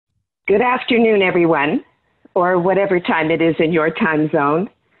Good afternoon, everyone, or whatever time it is in your time zone.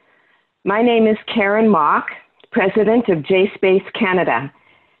 My name is Karen Mock, President of JSpace Canada,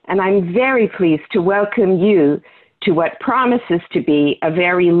 and I'm very pleased to welcome you to what promises to be a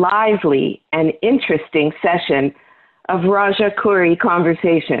very lively and interesting session of Raja Khoury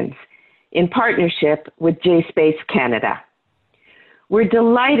Conversations in partnership with JSpace Canada. We're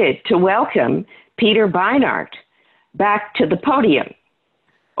delighted to welcome Peter Beinart back to the podium,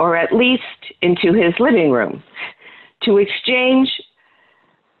 or at least into his living room, to exchange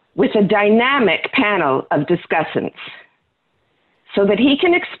with a dynamic panel of discussants so that he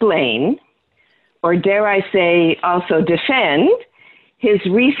can explain, or dare I say also defend, his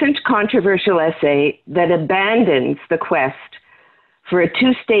recent controversial essay that abandons the quest for a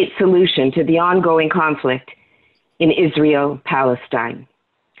two-state solution to the ongoing conflict in Israel-Palestine.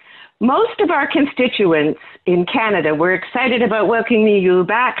 Most of our constituents in Canada were excited about welcoming you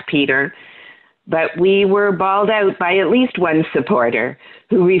back, Peter, but we were bawled out by at least one supporter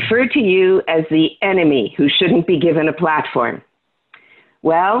who referred to you as the enemy who shouldn't be given a platform.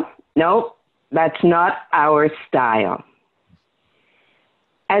 Well, no, that's not our style.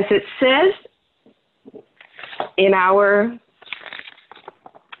 As it says in our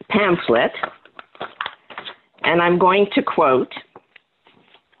pamphlet, and I'm going to quote,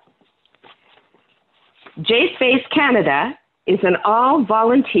 JSpace Canada is an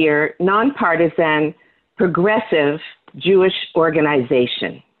all-volunteer, nonpartisan, progressive Jewish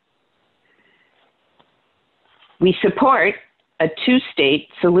organization. We support a two-state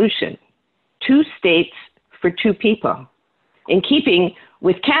solution, 2 states for 2 people, in keeping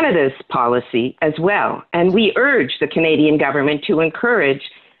with Canada's policy as well. And we urge the Canadian government to encourage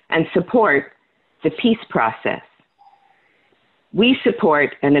and support the peace process. We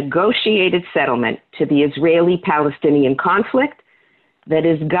support a negotiated settlement to the Israeli-Palestinian conflict that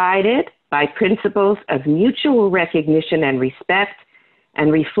is guided by principles of mutual recognition and respect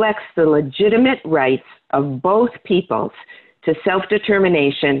and reflects the legitimate rights of both peoples to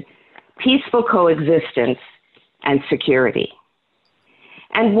self-determination, peaceful coexistence, and security.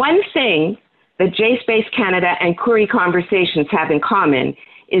 And one thing that JSpace Canada and Khoury Conversations have in common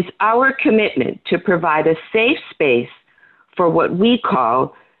is our commitment to provide a safe space for what we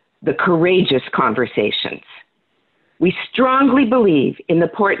call the courageous conversations. We strongly believe in the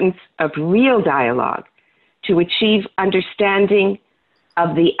importance of real dialogue to achieve understanding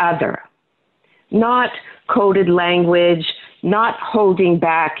of the other, not coded language, not holding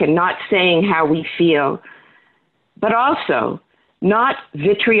back and not saying how we feel, but also not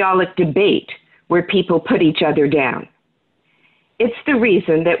vitriolic debate where people put each other down. It's the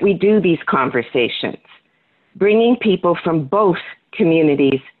reason that we do these conversations, bringing people from both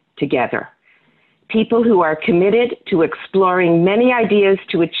communities together, people who are committed to exploring many ideas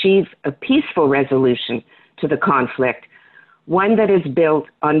to achieve a peaceful resolution to the conflict, one that is built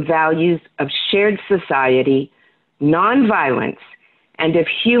on values of shared society, nonviolence, and of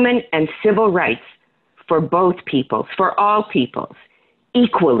human and civil rights for both peoples, for all peoples,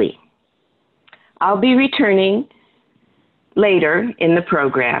 equally. I'll be returning later in the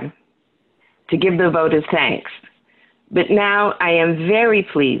program to give the vote of thanks. But now I am very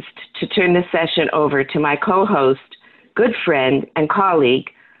pleased to turn the session over to my co-host, good friend and colleague,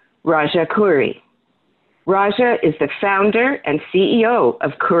 Raja Khoury. Raja is the founder and CEO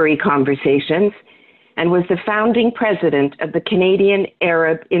of Khoury Conversations and was the founding president of the Canadian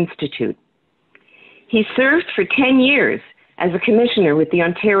Arab Institute. He served for 10 years as a commissioner with the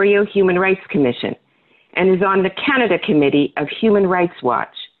Ontario Human Rights Commission and is on the Canada Committee of Human Rights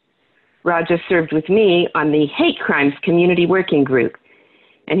Watch. Raja served with me on the Hate Crimes Community Working Group,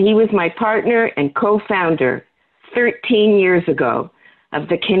 and he was my partner and co-founder 13 years ago of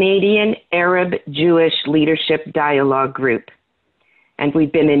the Canadian Arab Jewish Leadership Dialogue Group. And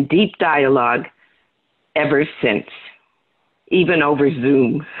we've been in deep dialogue ever since, even over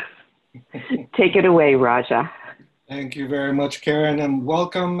Zoom. Take it away, Raja. Thank you very much, Karen, and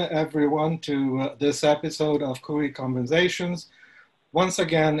welcome everyone to this episode of Khoury Conversations, once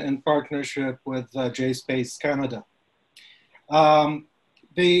again in partnership with JSpace Canada. At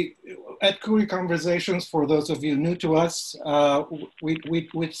Khoury Conversations, for those of you new to us, we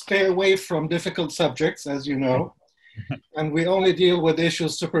stay away from difficult subjects, as you know, and we only deal with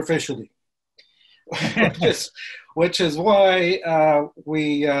issues superficially, which is why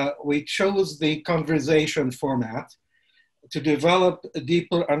we chose the conversation format to develop a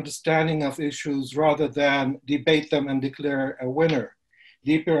deeper understanding of issues rather than debate them and declare a winner.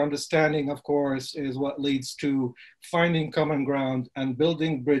 Deeper understanding, of course, is what leads to finding common ground and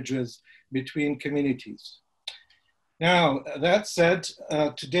building bridges between communities. Now, that said,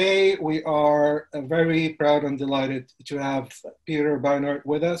 today we are very proud and delighted to have Peter Beinart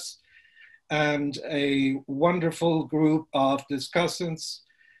with us and a wonderful group of discussants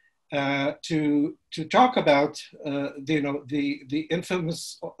to talk about the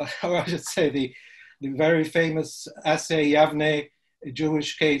infamous, or I should say the very famous essay Yavne, a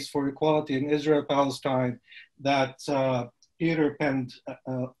Jewish case for equality in Israel-Palestine that Peter penned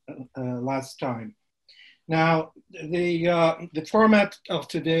last time. Now, the format of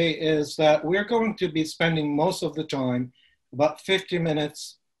today is that we're going to be spending most of the time, about 50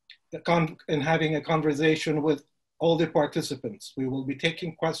 minutes, in having a conversation with all the participants. We will be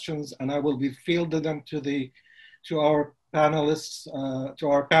taking questions and I will be fielding them to our panelists, to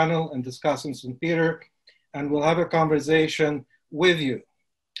our panel and discussants and Peter, and we'll have a conversation with you.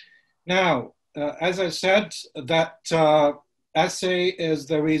 Now, as I said, that essay is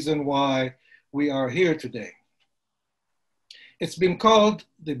the reason why we are here today. It's been called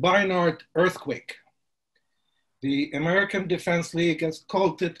the Beinart earthquake. The American Defense League has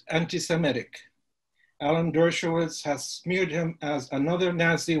called it anti-Semitic. Alan Dershowitz has smeared him as another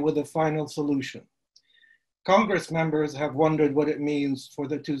Nazi with a final solution. Congress members have wondered what it means for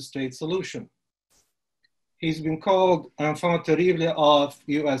the two-state solution. He's been called enfant terrible of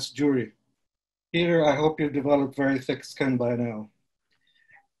US jury. Peter, I hope you've developed very thick skin by now.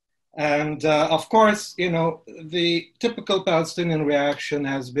 And of course, you know, the typical Palestinian reaction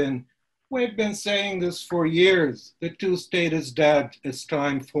has been, we've been saying this for years, the two-state is dead, it's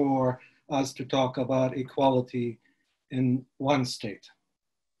time for us to talk about equality in one state.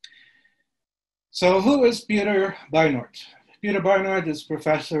 So who is Peter Beinart? Peter Beinart is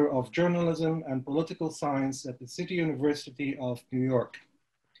professor of journalism and political science at the City University of New York.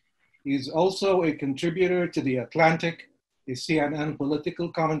 He's also a contributor to The Atlantic, a CNN political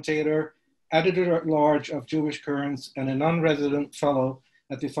commentator, editor-at-large of Jewish Currents, and a non-resident fellow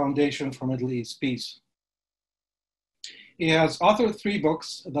at the Foundation for Middle East Peace. He has authored 3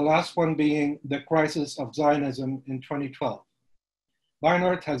 books, the last one being The Crisis of Zionism in 2012.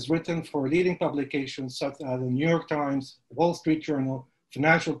 Beinart has written for leading publications such as the New York Times, Wall Street Journal,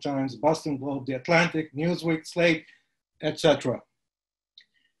 Financial Times, Boston Globe, The Atlantic, Newsweek, Slate, etc.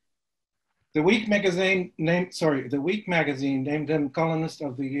 The Week magazine named him Columnist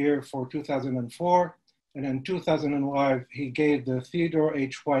of the Year for 2004, and in 2005, he gave the Theodore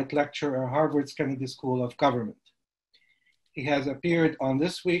H. White Lecture at Harvard's Kennedy School of Government. He has appeared on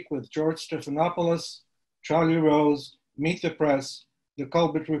This Week with George Stephanopoulos, Charlie Rose, Meet the Press, The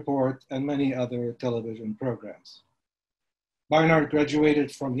Colbert Report, and many other television programs. Beinart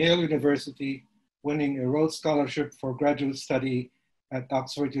graduated from Yale University, winning a Rhodes Scholarship for graduate study at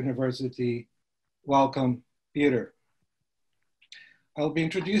Oxford University. Welcome, Peter. I'll be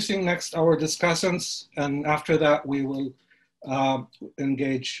introducing next our discussants, and after that we will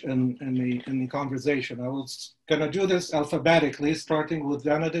engage in the conversation. I was gonna do this alphabetically, starting with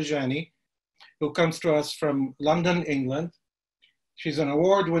Yavne Dejani, who comes to us from London, England. She's an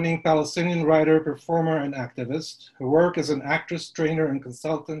award-winning Palestinian writer, performer, and activist. Her work as an actress, trainer, and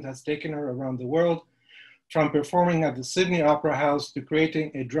consultant has taken her around the world, from performing at the Sydney Opera House to creating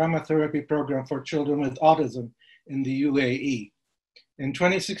a drama therapy program for children with autism in the UAE. In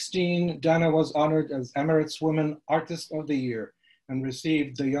 2016, Dana was honored as Emirates Women Artist of the Year and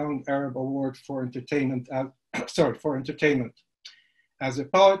received the Young Arab Award for entertainment. As a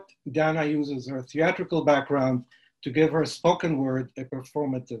poet, Dana uses her theatrical background to give her spoken word a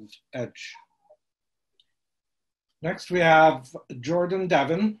performative edge. Next, we have Jordan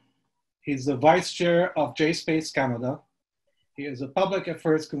Devon. He's the Vice Chair of JSpace Canada. He is a public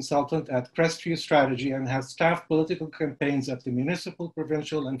affairs consultant at Crestview Strategy and has staffed political campaigns at the municipal,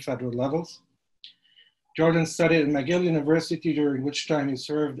 provincial, and federal levels. Jordan studied at McGill University, during which time he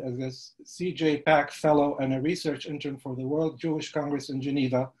served as a CJ-PAC Fellow and a research intern for the World Jewish Congress in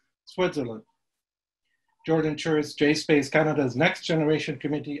Geneva, Switzerland. Jordan chairs JSpace Canada's Next Generation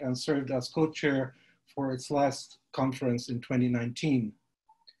Committee and served as co-chair for its last conference in 2019.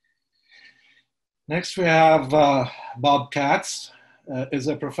 Next, we have Bob Katz, is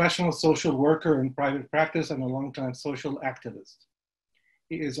a professional social worker in private practice and a longtime social activist.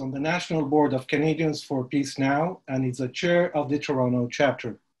 He is on the National Board of Canadians for Peace Now, and he's the chair of the Toronto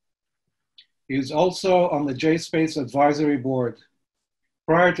chapter. He is also on the JSpace Advisory Board.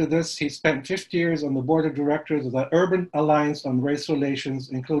 Prior to this, he spent 50 years on the board of directors of the Urban Alliance on Race Relations,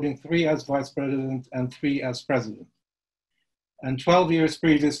 including 3 as vice president and 3 as president, and 12 years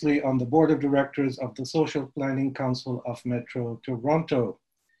previously on the board of directors of the Social Planning Council of Metro Toronto.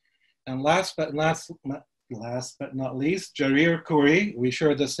 And last but not least, Jarir Khoury. We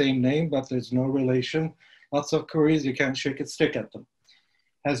share the same name, but there's no relation. lots of queries, you can't shake a stick at them.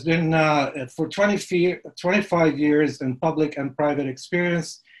 Has been for 25 years in public and private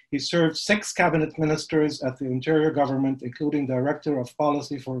experience. He served 6 cabinet ministers at the Interior Government, including Director of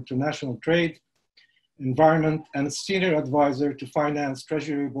Policy for International Trade, Environment, and Senior Advisor to Finance,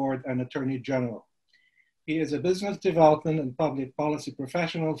 Treasury Board, and Attorney General. He is a business development and public policy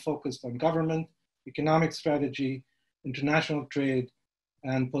professional focused on government, economic strategy, international trade,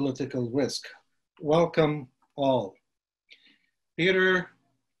 and political risk. Welcome all. Peter,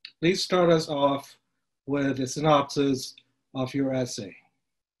 please start us off with a synopsis of your essay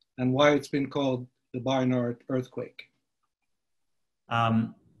and why it's been called the Beinart earthquake.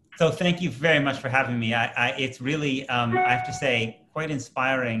 So thank you very much for having me. It's really, I have to say, quite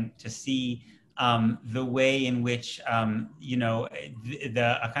inspiring to see the way in which, you know,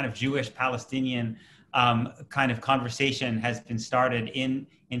 a kind of Jewish-Palestinian kind of conversation has been started in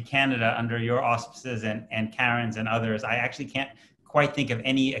Canada under your auspices and Karen's and others. I actually can't quite think of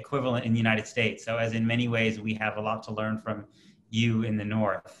any equivalent in the United States. So as in many ways, we have a lot to learn from you in the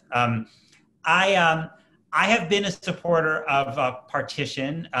North. I have been a supporter of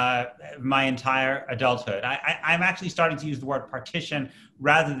partition my entire adulthood. I'm actually starting to use the word partition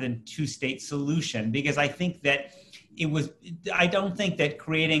rather than two-state solution, because I think that I don't think that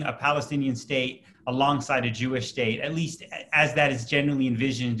creating a Palestinian state alongside a Jewish state, at least as that is generally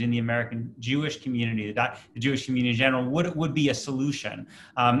envisioned in the American Jewish community, the Jewish community in general, would be a solution.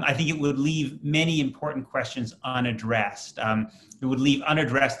 I think it would leave many important questions unaddressed. It would leave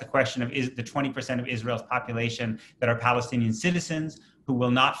unaddressed the question of the 20% of Israel's population that are Palestinian citizens who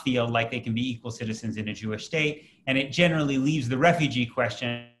will not feel like they can be equal citizens in a Jewish state. And it generally leaves the refugee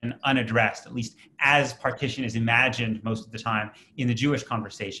question unaddressed, at least as partition is imagined most of the time in the Jewish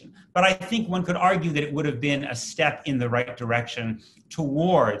conversation. But I think one could argue that it would have been a step in the right direction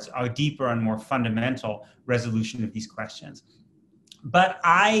towards a deeper and more fundamental resolution of these questions. But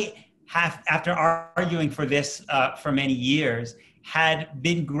I have, after arguing for this for many years, had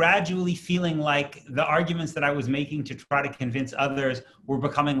been gradually feeling like the arguments that I was making to try to convince others were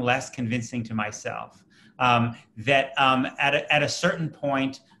becoming less convincing to myself. At a certain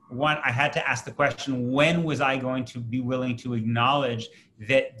point, I had to ask the question, when was I going to be willing to acknowledge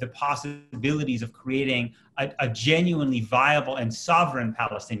that the possibilities of creating a genuinely viable and sovereign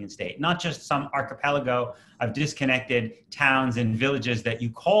Palestinian state, not just some archipelago of disconnected towns and villages that you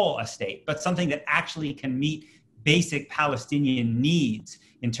call a state, but something that actually can meet basic Palestinian needs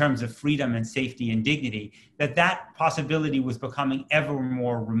in terms of freedom and safety and dignity, that possibility was becoming ever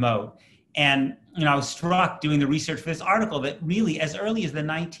more remote. And you know, I was struck doing the research for this article that really, as early as the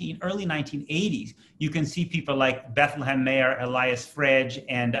early 1980s, you can see people like Bethlehem Mayor Elias Frege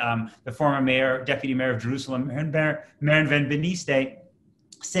and the former deputy mayor of Jerusalem, Meron Van Beniste,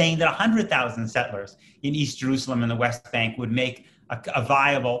 saying that 100,000 settlers in East Jerusalem and the West Bank would make a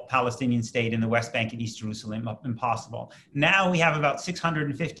viable Palestinian state in the West Bank and East Jerusalem impossible. Now we have about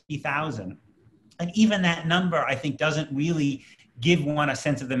 650,000. And even that number, I think, doesn't really give one a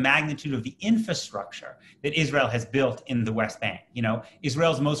sense of the magnitude of the infrastructure that Israel has built in the West Bank. You know,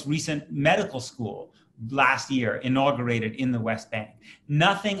 Israel's most recent medical school last year inaugurated in the West Bank.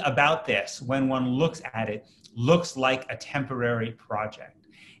 Nothing about this, when one looks at it, looks like a temporary project.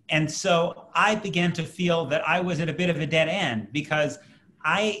 And so I began to feel that I was at a bit of a dead end, because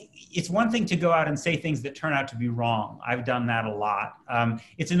it's one thing to go out and say things that turn out to be wrong. I've done that a lot.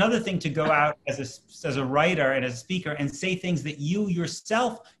 It's another thing to go out as a writer and as a speaker and say things that you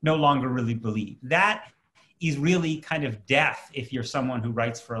yourself no longer really believe. That is really kind of death if you're someone who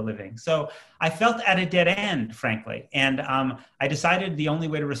writes for a living. So I felt at a dead end, frankly. And I decided the only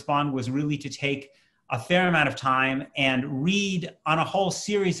way to respond was really to take a fair amount of time and read on a whole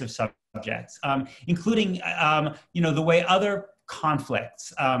series of subjects, including the way other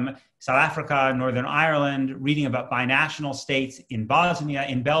conflicts, South Africa, Northern Ireland, reading about binational states in Bosnia,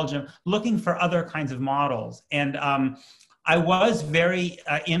 in Belgium, looking for other kinds of models. And I was very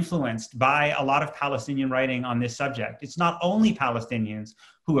influenced by a lot of Palestinian writing on this subject. It's not only Palestinians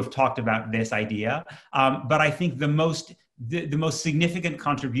who have talked about this idea, but I think the most significant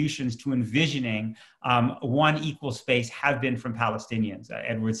contributions to envisioning one equal space have been from Palestinians.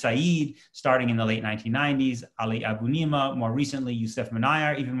 Edward Said, starting in the late 1990s, Ali Abu Nima, more recently, Youssef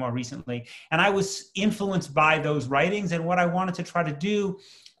Munayar, even more recently. And I was influenced by those writings, and what I wanted to try to do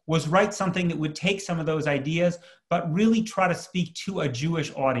was write something that would take some of those ideas, but really try to speak to a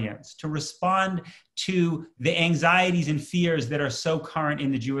Jewish audience, to respond to the anxieties and fears that are so current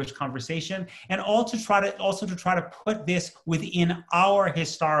in the Jewish conversation, and also to try to put this within our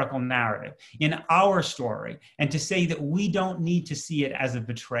historical narrative, in our story, and to say that we don't need to see it as a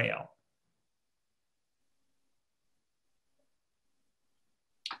betrayal.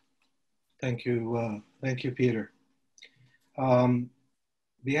 Thank you, Peter. Beinart,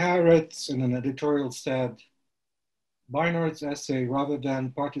 in an editorial, said, Beinart's essay, rather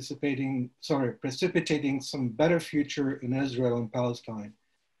than precipitating some better future in Israel and Palestine,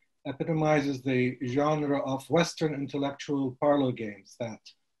 epitomizes the genre of Western intellectual parlor games that,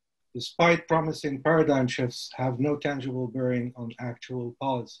 despite promising paradigm shifts, have no tangible bearing on actual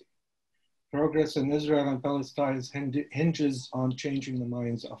policy. Progress in Israel and Palestine hinges on changing the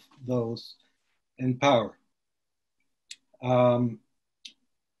minds of those in power.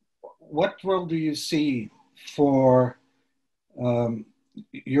 What role do you see for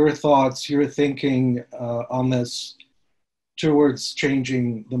your thoughts, your thinking on this towards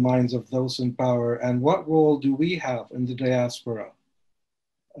changing the minds of those in power? And what role do we have in the diaspora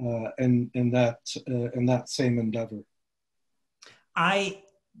in that same endeavor? I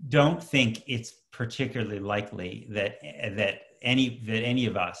don't think it's particularly likely that any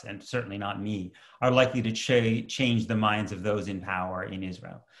of us, and certainly not me, are likely to change the minds of those in power in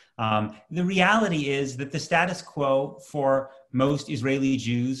Israel. The reality is that the status quo for most Israeli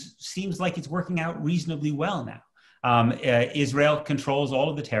Jews seems like it's working out reasonably well now. Israel controls all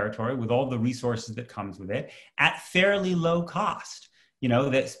of the territory with all the resources that comes with it at fairly low cost. You know,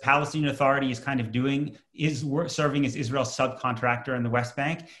 the Palestinian Authority is kind of serving as Israel's subcontractor in the West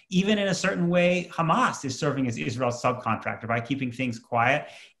Bank. Even in a certain way, Hamas is serving as Israel's subcontractor by keeping things quiet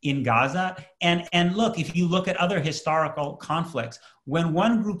in Gaza. And look, if you look at other historical conflicts, when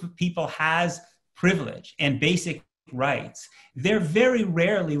one group of people has privilege and basic rights, they're very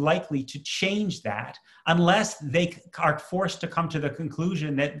rarely likely to change that unless they are forced to come to the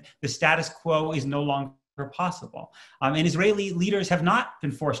conclusion that the status quo is no longer possible. And Israeli leaders have not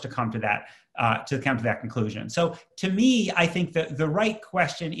been forced to come to that conclusion. So to me, I think that the right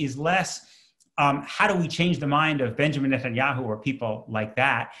question is less how do we change the mind of Benjamin Netanyahu or people like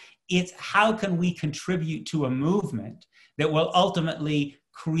that? It's how can we contribute to a movement that will ultimately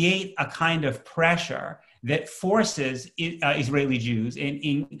create a kind of pressure that forces Israeli Jews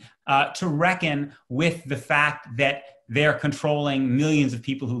to reckon with the fact that they're controlling millions of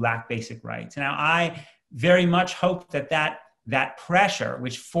people who lack basic rights. Now, I very much hope that pressure,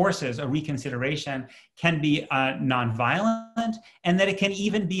 which forces a reconsideration, can be nonviolent, and that it can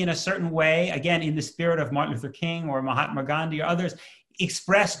even be in a certain way, again, in the spirit of Martin Luther King or Mahatma Gandhi or others,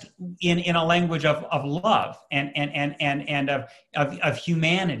 expressed in a language of love and of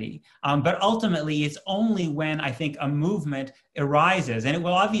humanity. But ultimately, it's only when I think a movement arises, and it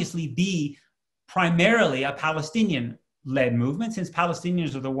will obviously be primarily a Palestinian-led movement, since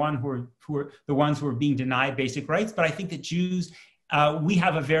Palestinians are the ones who are being denied basic rights. But I think that Jews, we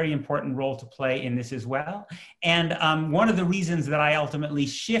have a very important role to play in this as well. And one of the reasons that I ultimately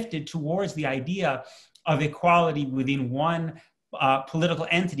shifted towards the idea of equality within one political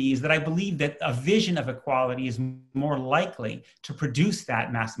entity is that I believe that a vision of equality is more likely to produce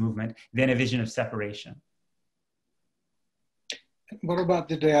that mass movement than a vision of separation. What about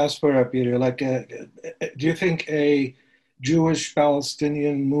the diaspora, Peter? Do you think a Jewish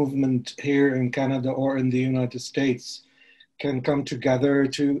Palestinian movement here in Canada or in the United States can come together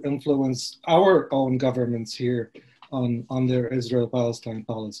to influence our own governments here on their Israel-Palestine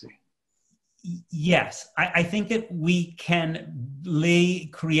policy? Yes, I think that we can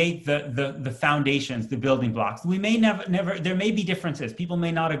create the foundations, the building blocks. We may never, there may be differences. People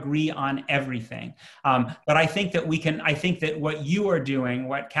may not agree on everything. But I think that I think that what you are doing,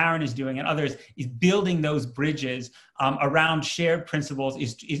 what Karen is doing and others is building those bridges around shared principles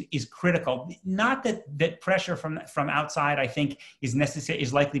is critical. Not that pressure from outside, I think,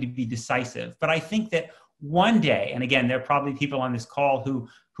 is likely to be decisive. But I think that one day, and again, there are probably people on this call who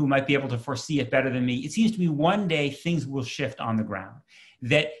might be able to foresee it better than me. It seems to me one day things will shift on the ground,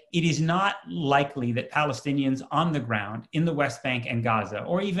 that it is not likely that Palestinians on the ground in the West Bank and Gaza,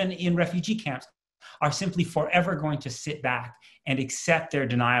 or even in refugee camps, are simply forever going to sit back and accept their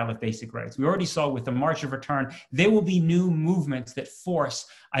denial of basic rights. We already saw with the March of Return, there will be new movements that force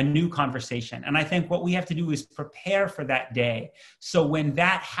a new conversation. And I think what we have to do is prepare for that day. So when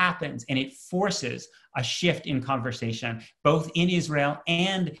that happens and it forces a shift in conversation, both in Israel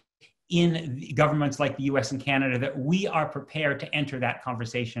and in governments like the US and Canada, that we are prepared to enter that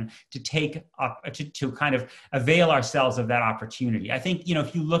conversation, to take up, to kind of avail ourselves of that opportunity. I think,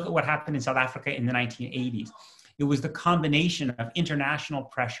 if you look at what happened in South Africa in the 1980s, it was the combination of international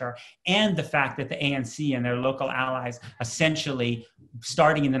pressure and the fact that the ANC and their local allies essentially,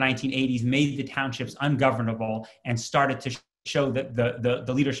 starting in the 1980s, made the townships ungovernable and started to show that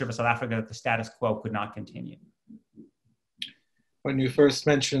the leadership of South Africa that the status quo could not continue. When you first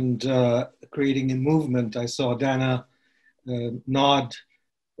mentioned creating a movement, I saw Dana nod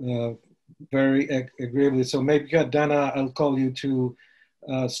very agreeably. So maybe, Dana, I'll call you to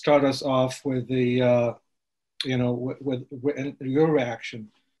start us off with the, with your reaction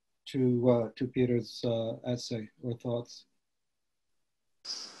to Peter's essay or thoughts.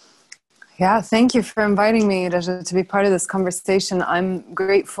 Yeah, thank you for inviting me, Raja, to be part of this conversation. I'm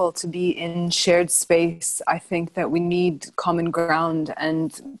grateful to be in shared space. I think that we need common ground,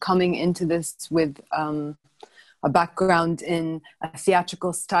 and coming into this with a background in a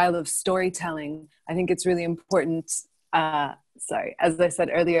theatrical style of storytelling, I think it's really important, as I said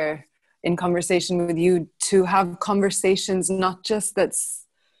earlier, in conversation with you, to have conversations not just that's,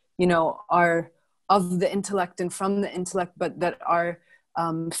 are of the intellect and from the intellect, but that are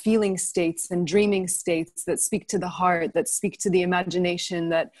feeling states and dreaming states that speak to the heart, that speak to the imagination,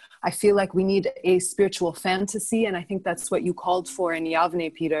 that I feel like we need a spiritual fantasy. And I think that's what you called for in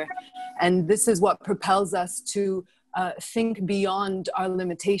Yavne, Peter. And this is what propels us to think beyond our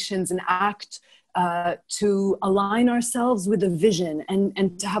limitations and act to align ourselves with a vision,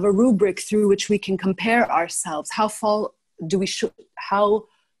 and to have a rubric through which we can compare ourselves. How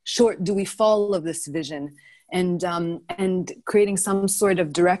short do we fall of this vision? And creating some sort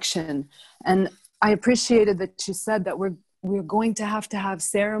of direction. And I appreciated that you said that we're going to have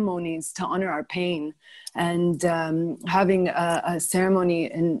ceremonies to honor our pain, and having a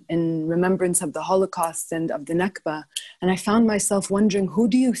ceremony in remembrance of the Holocaust and of the Nakba. And I found myself wondering, who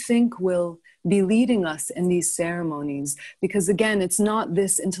do you think will be leading us in these ceremonies? Because again, it's not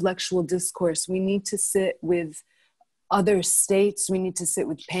this intellectual discourse. We need to sit with other states. We need to sit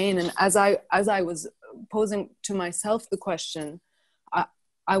with pain. And as I was posing to myself the question,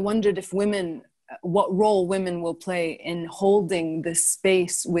 I wondered if what role women will play in holding this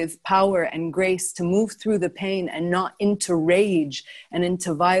space with power and grace to move through the pain and not into rage and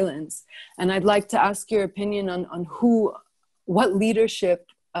into violence. And I'd like to ask your opinion on what leadership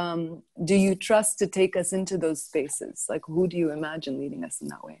do you trust to take us into those spaces? Like, who do you imagine leading us in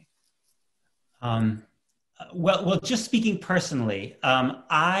that way? Well, just speaking personally,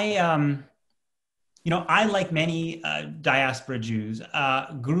 I like many diaspora Jews,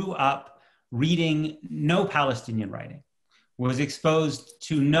 grew up reading no Palestinian writing, was exposed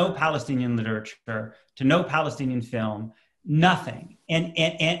to no Palestinian literature, to no Palestinian film, nothing.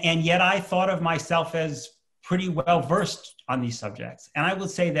 And yet I thought of myself as pretty well versed on these subjects. And I will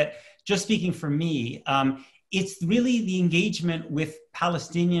say that, just speaking for me, it's really the engagement with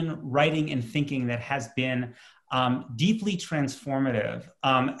Palestinian writing and thinking that has been deeply transformative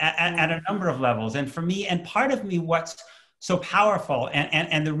at a number of levels. And for me, and part of me, what's so powerful,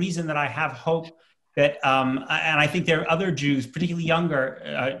 and the reason that I have hope that, and I think there are other Jews, particularly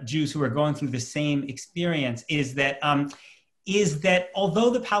younger Jews, who are going through the same experience, is that although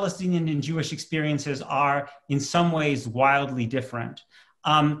the Palestinian and Jewish experiences are in some ways wildly different,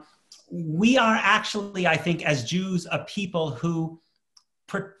 we are actually, I think, as Jews, a people who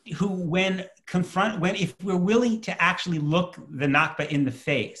if we're willing to actually look the Nakba in the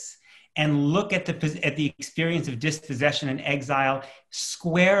face and look at the experience of dispossession and exile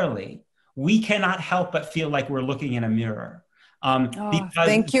squarely, we cannot help but feel like we're looking in a mirror.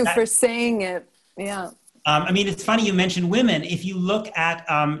 Thank you for saying it. Yeah. I mean, it's funny you mentioned women. If you look at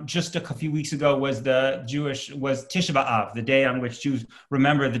just a few weeks ago was Tisha B'Av, the day on which Jews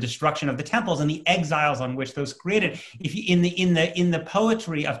remember the destruction of the temples and the exiles on which those created. If you, in the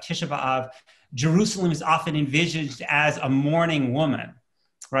poetry of Tisha B'Av, Jerusalem is often envisaged as a mourning woman,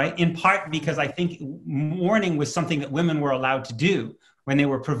 right? In part because I think mourning was something that women were allowed to do when they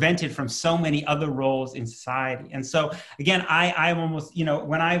were prevented from so many other roles in society. And so, again, I'm almost,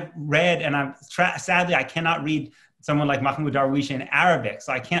 when I read, and sadly, I cannot read someone like Mahmoud Darwish in Arabic,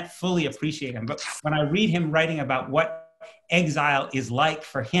 so I can't fully appreciate him. But when I read him writing about what exile is like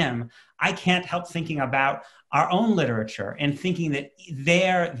for him, I can't help thinking about our own literature and thinking that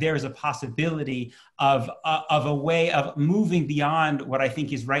there's a possibility of a way of moving beyond what I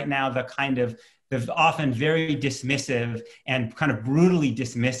think is right now the kind of the often very dismissive and kind of brutally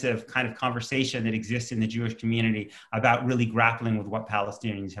dismissive kind of conversation that exists in the Jewish community about really grappling with what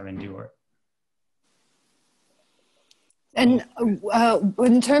Palestinians have endured. And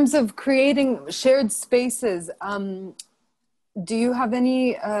in terms of creating shared spaces, do you have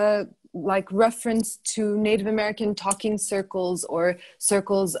any reference to Native American talking circles or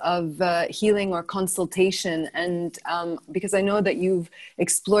circles of healing or consultation? And because I know that you've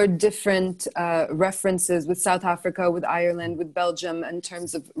explored different references with South Africa, with Ireland, with Belgium, in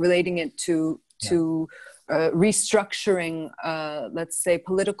terms of relating it to restructuring, let's say,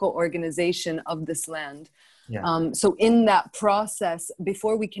 political organization of this land. Yeah. So in that process,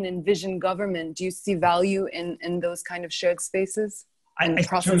 before we can envision government, do you see value in those kind of shared spaces and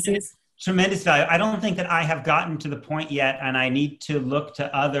processes? Tremendous value. I don't think that I have gotten to the point yet, and I need to look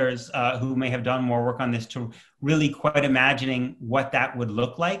to others who may have done more work on this to really quite imagining what that would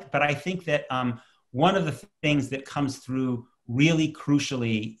look like. But I think that one of the things that comes through really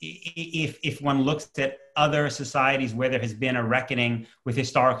crucially, if one looks at other societies where there has been a reckoning with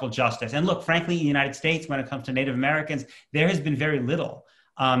historical justice, and look, frankly, in the United States, when it comes to Native Americans, there has been very little.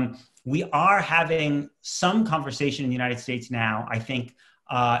 We are having some conversation in the United States now, I think,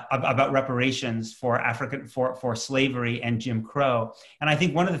 about reparations for slavery and Jim Crow. And I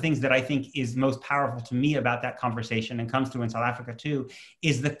think one of the things that I think is most powerful to me about that conversation, and comes through in South Africa too,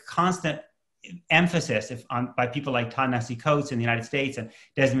 is the constant emphasis by people like Ta-Nehisi Coates in the United States and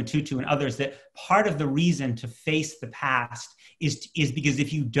Desmond Tutu and others, that part of the reason to face the past is because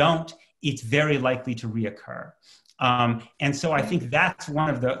if you don't, it's very likely to reoccur. And so I think that's one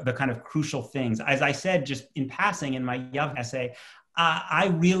of the kind of crucial things. As I said, just in passing in my Yavne essay,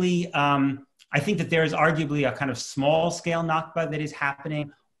 I really, I think that there is arguably a kind of small scale Nakba that is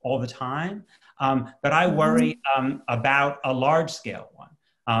happening all the time. But I worry about a large scale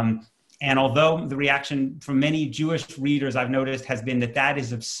one. And although the reaction from many Jewish readers I've noticed has been that that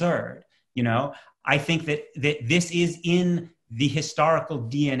is absurd, I think that this is in the historical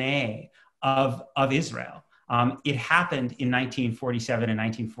DNA of Israel. It happened in 1947 and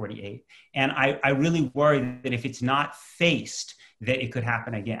 1948. And I really worry that if it's not faced, that it could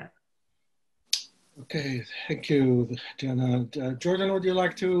happen again. Okay, thank you, Diana. Jordan, would you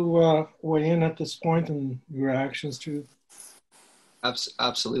like to weigh in at this point and your reactions to?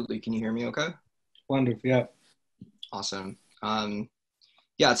 Absolutely. Can you hear me okay? Wonderful, yeah. Awesome.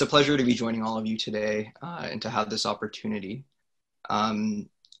 Yeah, it's a pleasure to be joining all of you today and to have this opportunity.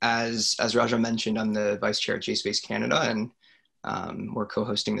 As Raja mentioned, I'm the vice chair at JSpace Canada, and we're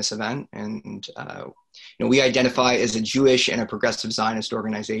co-hosting this event. And we identify as a Jewish and a progressive Zionist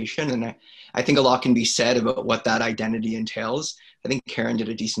organization, and I think a lot can be said about what that identity entails. I think Karen did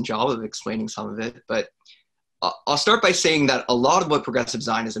a decent job of explaining some of it, but I'll start by saying that a lot of what progressive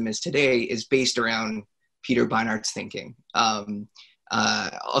Zionism is today is based around Peter Beinart's thinking.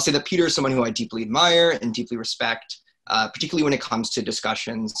 I'll say that Peter is someone who I deeply admire and deeply respect, particularly when it comes to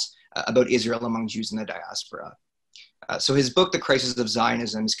discussions about Israel among Jews in the diaspora. So his book, The Crisis of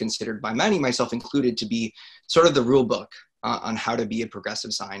Zionism, is considered by many, myself included, to be sort of the rule book on how to be a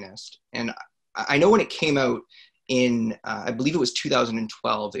progressive Zionist. And I know when it came out in, I believe it was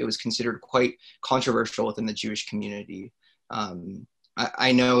 2012, it was considered quite controversial within the Jewish community.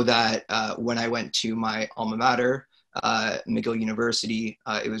 I know that when I went to my alma mater, McGill University,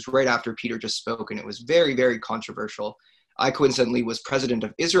 it was right after Peter just spoke, and it was very, very controversial. I coincidentally was president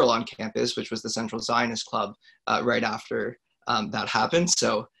of Israel on campus, which was the Central Zionist Club, right after that happened.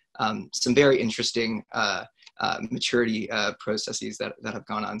 So some very interesting maturity processes that have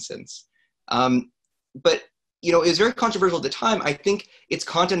gone on since. But it was very controversial at the time. I think its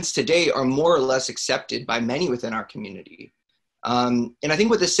contents today are more or less accepted by many within our community. And I think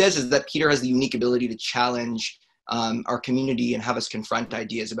what this says is that Peter has the unique ability to challenge our community and have us confront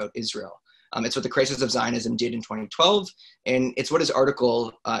ideas about Israel. It's what The Crisis of Zionism did in 2012, and it's what his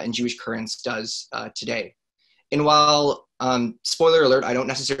article in Jewish Currents does today. And while, spoiler alert, I don't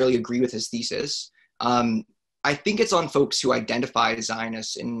necessarily agree with his thesis, I think it's on folks who identify as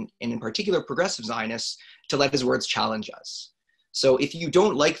Zionists, and in particular progressive Zionists, to let his words challenge us. So if you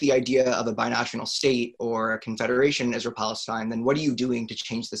don't like the idea of a binational state or a confederation in Israel-Palestine, then what are you doing to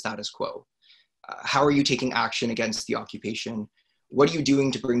change the status quo? How are you taking action against the occupation? What are you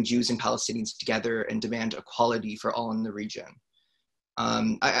doing to bring Jews and Palestinians together and demand equality for all in the region?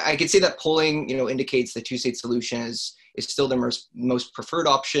 I could say that polling, indicates the two-state solution is still the most preferred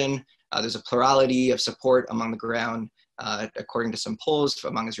option. There's a plurality of support among the ground, according to some polls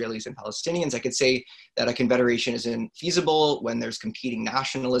among Israelis and Palestinians. I could say that a confederation isn't feasible when there's competing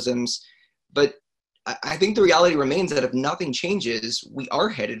nationalisms, but I think the reality remains that if nothing changes, we are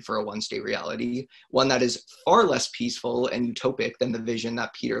headed for a one-state reality, one that is far less peaceful and utopic than the vision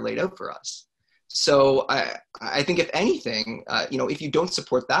that Peter laid out for us. So I think if anything, if you don't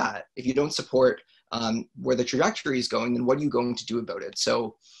support that, if you don't support where the trajectory is going, then what are you going to do about it?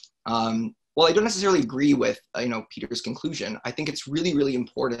 So while I don't necessarily agree with Peter's conclusion, I think it's really, really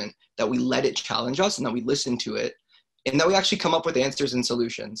important that we let it challenge us and that we listen to it and that we actually come up with answers and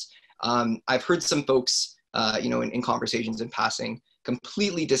solutions. I've heard some folks, in conversations in passing,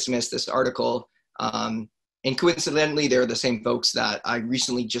 completely dismiss this article. And coincidentally, they're the same folks that I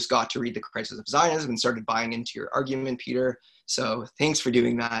recently just got to read The Crisis of Zionism and started buying into your argument, Peter. So thanks for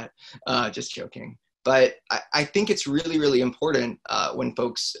doing that. Just joking. But I think it's really, really important when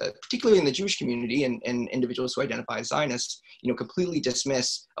folks, particularly in the Jewish community and individuals who identify as Zionists, completely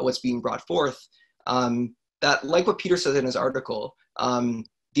dismiss what's being brought forth. That, like what Peter says in his article,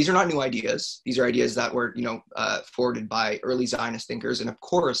 these are not new ideas. These are ideas that were, forwarded by early Zionist thinkers and, of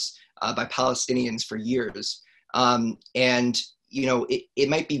course, by Palestinians for years. It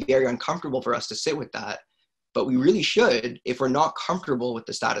might be very uncomfortable for us to sit with that, but we really should if we're not comfortable with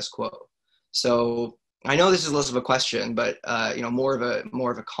the status quo. So I know this is less of a question, but more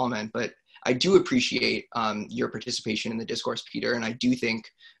of a comment. But I do appreciate your participation in the discourse, Peter, and I do think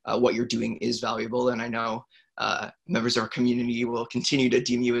what you're doing is valuable. And I know members of our community will continue to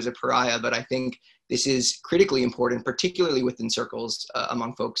deem you as a pariah, but I think this is critically important, particularly within circles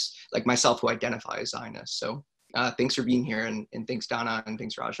among folks like myself who identify as Zionists. So thanks for being here, and thanks Dana, and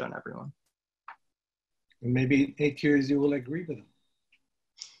thanks Raja and everyone. Maybe 8 years you will agree with them.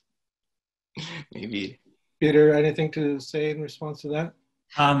 Maybe. Peter, anything to say in response to that?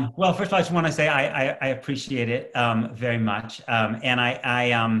 Well, first of all, I just want to say I appreciate it very much, and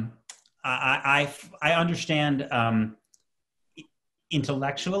I understand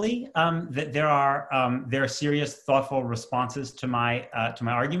intellectually that there are serious, thoughtful responses to my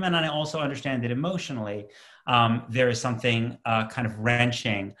argument, and I also understand that emotionally there is something kind of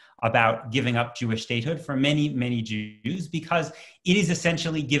wrenching about giving up Jewish statehood for many, many Jews, because it is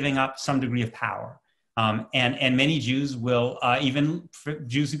essentially giving up some degree of power. And many Jews will, even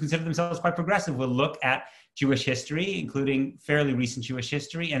Jews who consider themselves quite progressive, will look at Jewish history, including fairly recent Jewish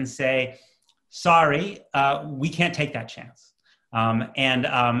history, and say, sorry, we can't take that chance. And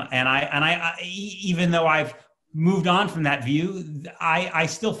I, even though I've moved on from that view, I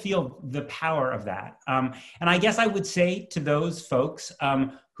still feel the power of that. And I guess I would say to those folks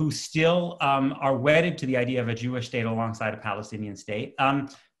who still are wedded to the idea of a Jewish state alongside a Palestinian state,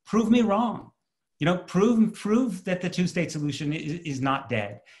 prove me wrong. Prove that the two-state solution is not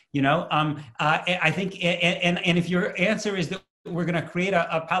dead. I think, and if your answer is that we're going to create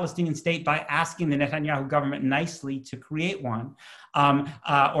a Palestinian state by asking the Netanyahu government nicely to create one,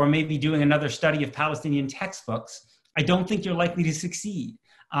 or maybe doing another study of Palestinian textbooks, I don't think you're likely to succeed.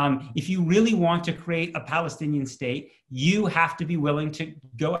 If you really want to create a Palestinian state, you have to be willing to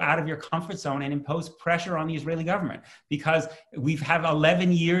go out of your comfort zone and impose pressure on the Israeli government, because we've had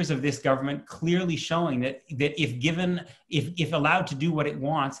 11 years of this government clearly showing that if allowed to do what it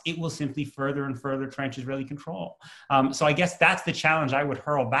wants, it will simply further and further trench Israeli control. So I guess that's the challenge I would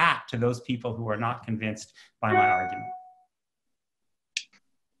hurl back to those people who are not convinced by my argument.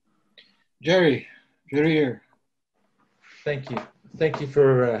 Jerry here. Thank you. Thank you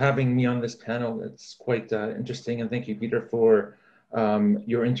for having me on this panel. It's quite interesting. And thank you, Peter, for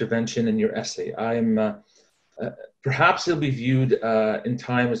your intervention and your essay. Perhaps it'll be viewed in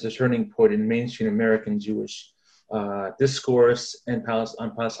time as a turning point in mainstream American Jewish discourse on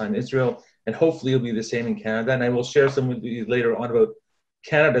Palestine and Israel. And hopefully it'll be the same in Canada. And I will share some with you later on about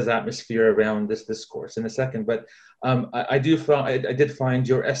Canada's atmosphere around this discourse in a second. But I did find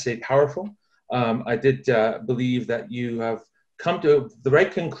your essay powerful. I did believe that you have come to the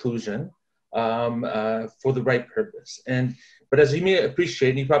right conclusion for the right purpose. But as you may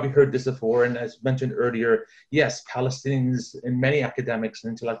appreciate, and you probably heard this before, and as mentioned earlier, yes, Palestinians and many academics and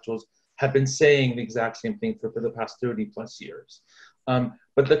intellectuals have been saying the exact same thing for the past 30 plus years.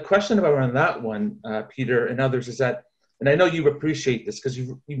 But the question around that one, Peter and others, is that, and I know you appreciate this because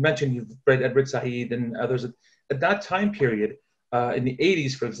you mentioned you've read Edward Said and others. At that time period, in the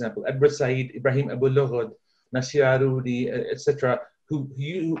 80s, for example, Edward Said, Ibrahim Abu-Lughod, Nasir Arudi, etc.,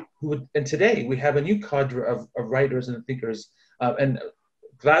 and today we have a new cadre of writers and thinkers, and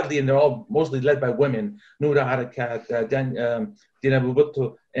gladly, and they're all mostly led by women, Noura Harakat, Dina Abu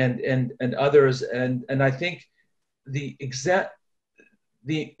Buttu, and others. And I think the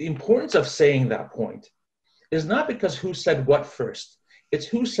importance of saying that point is not because who said what first, it's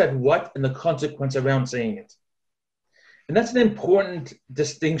who said what and the consequence around saying it. And that's an important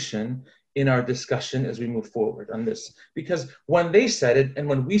distinction in our discussion as we move forward on this. Because when they said it, and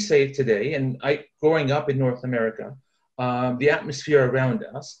when we say it today, and growing up in North America, the atmosphere around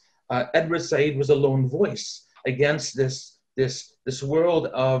us, Edward Said was a lone voice against this world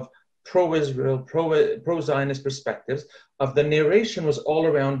of pro-Israel, pro-Zionist perspectives. Of the narration was all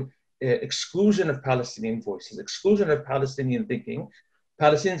around exclusion of Palestinian voices, exclusion of Palestinian thinking.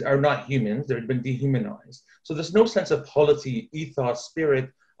 Palestinians are not humans, they've been dehumanized. So there's no sense of polity, ethos, spirit,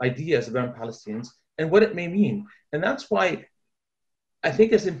 ideas around Palestinians and what it may mean. And that's why I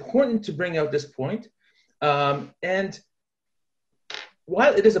think it's important to bring out this point. And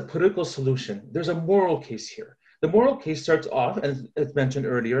while it is a political solution, there's a moral case here. The moral case starts off, as mentioned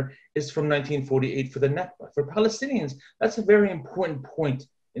earlier, is from 1948 for the Nakba. For Palestinians, that's a very important point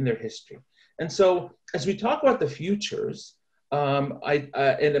in their history. And so as we talk about the futures,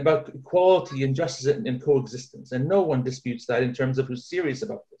 and about equality and justice and coexistence, and no one disputes that in terms of who's serious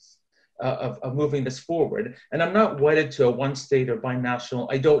about this, of moving this forward. And I'm not wedded to a one state or binational,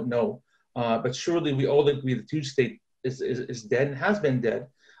 I don't know, but surely we all agree the two state is dead and has been dead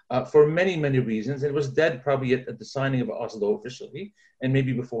for many, many reasons. It was dead probably at the signing of Oslo officially, and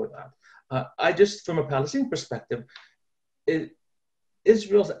maybe before that. I just, from a Palestinian perspective,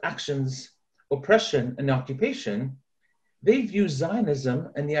 Israel's actions, oppression and occupation, they view Zionism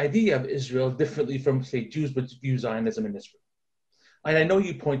and the idea of Israel differently from, say, Jews would view Zionism in Israel. And I know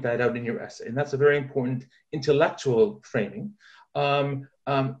you point that out in your essay, and that's a very important intellectual framing. And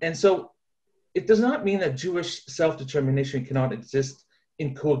so it does not mean that Jewish self-determination cannot exist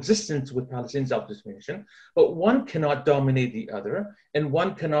in coexistence with Palestinian self-determination, but one cannot dominate the other, and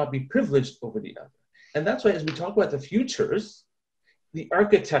one cannot be privileged over the other. And that's why as we talk about the futures, the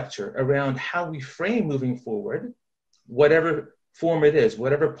architecture around how we frame moving forward, whatever form it is,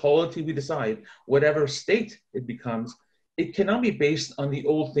 whatever polity we decide, whatever state it becomes, it cannot be based on the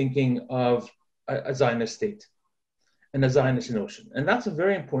old thinking of a Zionist state and a Zionist notion. And that's a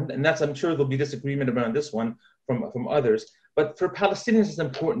very important, and that's, I'm sure there'll be disagreement around this one from others, but for Palestinians it's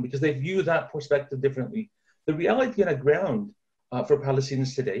important because they view that perspective differently. The reality on the ground for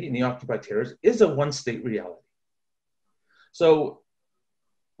Palestinians today in the occupied territories is a one-state reality. So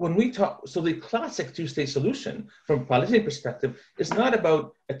when we talk, so the classic two-state solution from a Palestinian perspective is not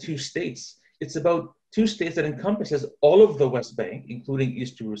about a two states, it's about two states that encompasses all of the West Bank, including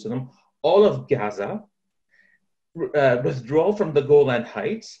East Jerusalem, all of Gaza, withdrawal from the Golan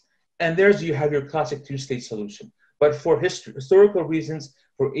Heights, and there's you have your classic two-state solution. But for historical reasons,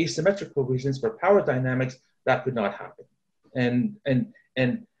 for asymmetrical reasons, for power dynamics, that could not happen.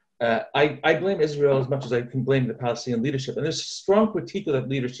 I blame Israel as much as I can blame the Palestinian leadership. And there's a strong critique of that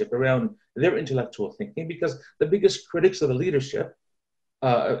leadership around their intellectual thinking, because the biggest critics of the leadership,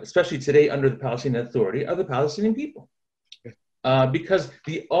 especially today under the Palestinian Authority, are the Palestinian people. Because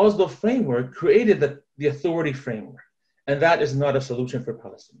the Oslo framework created the authority framework, and that is not a solution for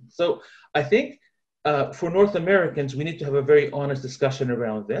Palestinians. So I think for North Americans, we need to have a very honest discussion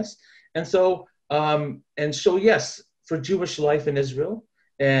around this. And so yes, for Jewish life in Israel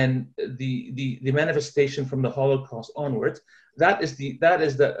and the manifestation from the Holocaust onwards, that is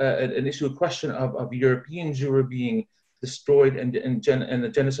an issue, a question of European Jewry being destroyed and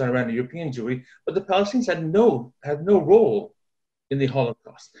the genocide around the European Jewry, but the Palestinians had no role in the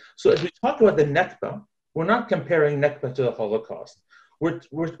Holocaust. So as we talk about the Nakba, we're not comparing Nakba to the Holocaust.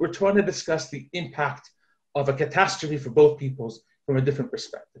 We're trying to discuss the impact of a catastrophe for both peoples from a different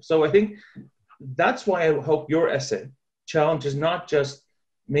perspective. So I think that's why I hope your essay challenges not just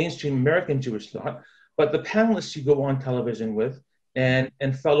mainstream American Jewish thought, but the panelists you go on television with and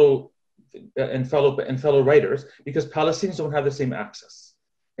fellow writers, because Palestinians don't have the same access.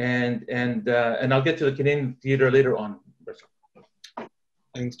 And I'll get to the Canadian theater later on.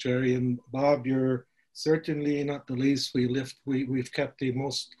 Thanks, Jerry. And Bob, you're certainly not the least. We've kept the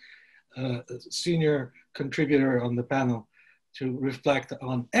most senior contributor on the panel to reflect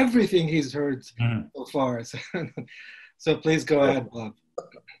on everything he's heard so far. So please go ahead, Bob.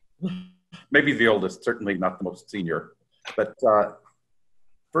 Maybe the oldest, certainly not the most senior. But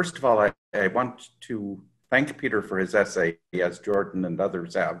first of all, I want to thank Peter for his essay, as Jordan and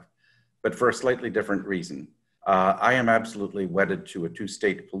others have, but for a slightly different reason. I am absolutely wedded to a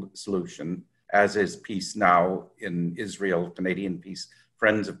two-state solution, as is Peace Now in Israel, Canadian Peace,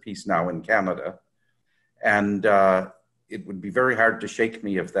 Friends of Peace Now in Canada. And it would be very hard to shake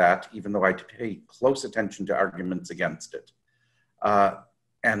me of that, even though I pay close attention to arguments against it.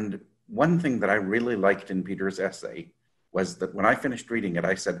 And one thing that I really liked in Peter's essay was that when I finished reading it,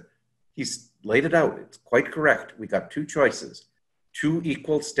 I said, he's laid it out. It's quite correct. We got two choices, two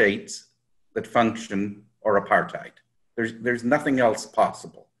equal states that function or apartheid. There's nothing else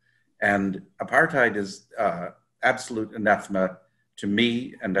possible. And apartheid is absolute anathema to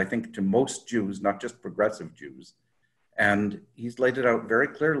me, and I think to most Jews, not just progressive Jews. And he's laid it out very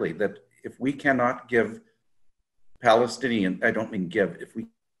clearly that if we cannot give Palestinians, I don't mean give, if we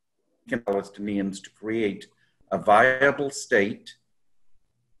can Palestinians to create a viable state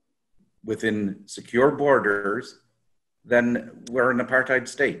within secure borders, then we're an apartheid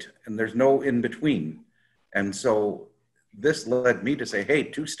state, and there's no in between. And so this led me to say, hey,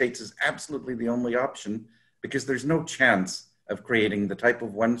 two states is absolutely the only option, because there's no chance of creating the type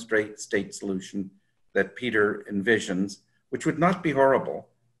of one state solution that Peter envisions, which would not be horrible,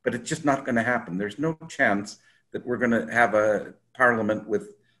 but it's just not going to happen. There's no chance that we're going to have a parliament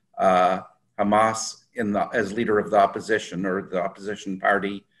with Hamas as leader of the opposition or the opposition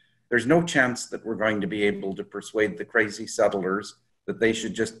party. There's no chance that we're going to be able to persuade the crazy settlers that they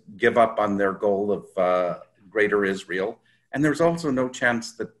should just give up on their goal of Greater Israel. And there's also no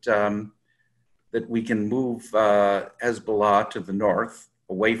chance that that we can move Hezbollah to the north,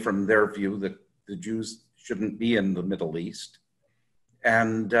 away from their view that the Jews shouldn't be in the Middle East.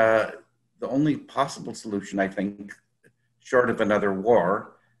 And the only possible solution, I think, short of another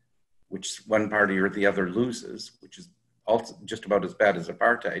war, which one party or the other loses, which is also just about as bad as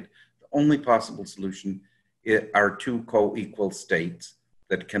apartheid, the only possible solution are two co-equal states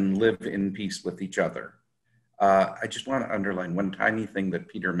that can live in peace with each other. I just want to underline one tiny thing that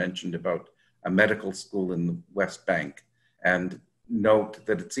Peter mentioned about a medical school in the West Bank, and note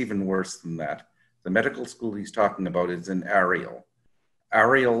that it's even worse than that. The medical school he's talking about is in Ariel.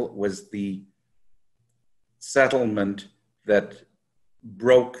 Ariel was the settlement that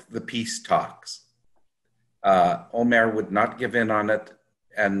broke the peace talks. Omer would not give in on it,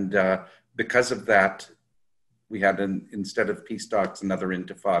 and because of that, we had, instead of peace talks, another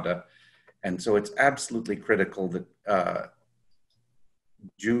intifada. And so it's absolutely critical that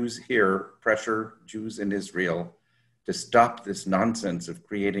Jews here pressure Jews in Israel to stop this nonsense of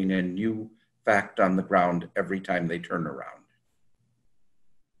creating a new fact on the ground every time they turn around.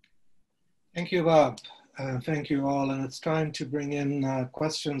 Thank you, Bob. Thank you all. And it's time to bring in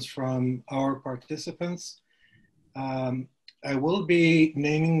questions from our participants. I will be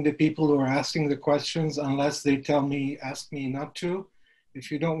naming the people who are asking the questions unless they ask me not to. If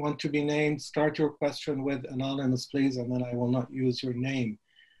you don't want to be named, start your question with anonymous, please, and then I will not use your name.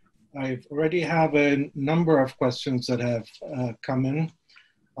 I already have a number of questions that have come in.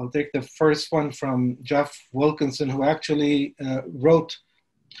 I'll take the first one from Jeff Wilkinson, who actually wrote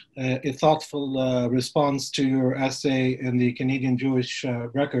a thoughtful response to your essay in the Canadian Jewish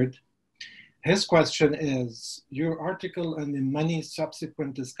Record. His question is, your article and the many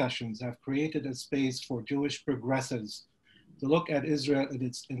subsequent discussions have created a space for Jewish progressives to look at Israel in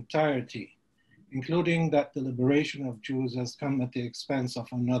its entirety, including that the liberation of Jews has come at the expense of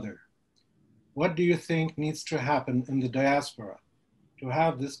another. What do you think needs to happen in the diaspora to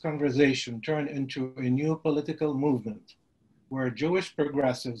have this conversation turn into a new political movement where Jewish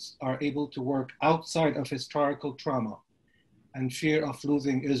progressives are able to work outside of historical trauma and fear of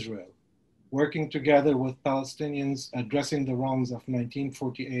losing Israel, working together with Palestinians, addressing the wrongs of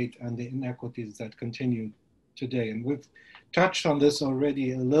 1948 and the inequities that continue today? And we've touched on this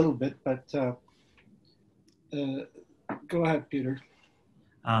already a little bit, but go ahead, Peter.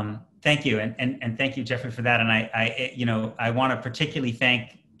 Thank you, and thank you, Jeffrey, for that. And I want to particularly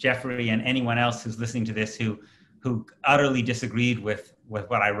thank Jeffrey and anyone else who's listening to this who utterly disagreed with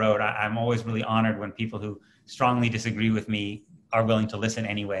what I wrote. I'm always really honored when people who strongly disagree with me are willing to listen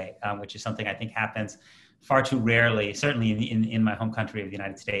anyway, which is something I think happens far too rarely, certainly in my home country of the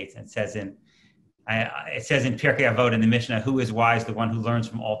United States. And it says in Pirkei Avot in the Mishnah, who is wise? The one who learns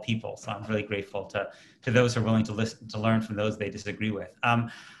from all people. So I'm really grateful to those who are willing to listen, to learn from those they disagree with.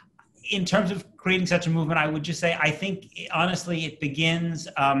 In terms of creating such a movement, I would just say, I think, honestly, it begins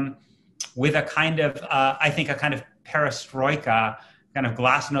with a kind of, I think, a kind of perestroika, kind of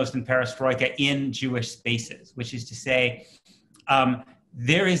glasnost and perestroika in Jewish spaces, which is to say,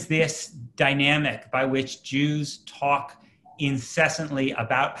 there is this dynamic by which Jews talk incessantly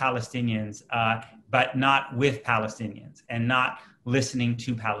about Palestinians, but not with Palestinians and not listening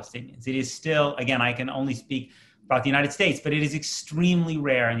to Palestinians. It is still, again, I can only speak about the United States, but it is extremely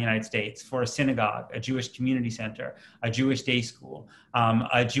rare in the United States for a synagogue, a Jewish community center, a Jewish day school,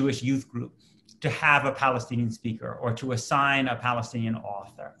 a Jewish youth group to have a Palestinian speaker or to assign a Palestinian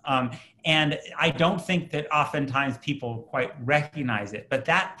author. And I don't think that oftentimes people quite recognize it, but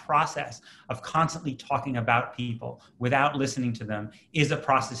that process of constantly talking about people without listening to them is a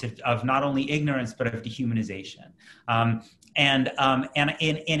process of not only ignorance, but of dehumanization. And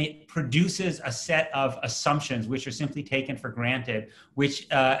it produces a set of assumptions which are simply taken for granted, which,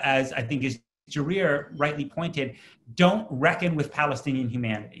 as I think is Jarir rightly pointed, don't reckon with Palestinian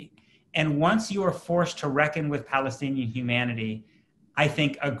humanity. And once you are forced to reckon with Palestinian humanity, I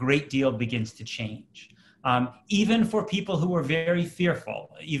think a great deal begins to change. Even for people who are very fearful,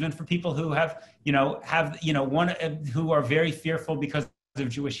 even for people who who are very fearful because of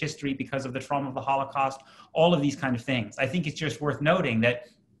Jewish history, because of the trauma of the Holocaust, all of these kind of things. I think it's just worth noting that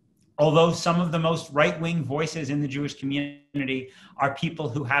although some of the most right-wing voices in the Jewish community are people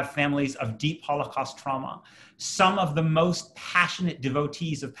who have families of deep Holocaust trauma, some of the most passionate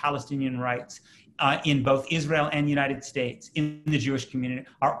devotees of Palestinian rights in both Israel and the United States, in the Jewish community,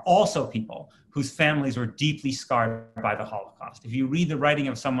 are also people whose families were deeply scarred by the Holocaust. If you read the writing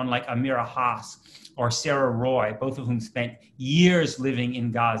of someone like Amira Haas or Sarah Roy, both of whom spent years living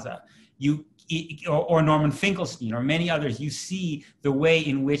in Gaza, or Norman Finkelstein or many others, you see the way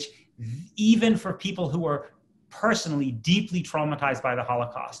in which even for people who are personally deeply traumatized by the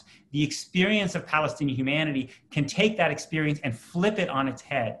Holocaust, the experience of Palestinian humanity can take that experience and flip it on its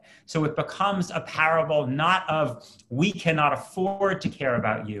head. So it becomes a parable not of we cannot afford to care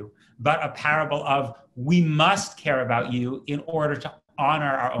about you, but a parable of we must care about you in order to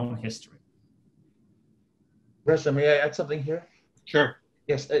honor our own history. Reza, may I add something here? Sure.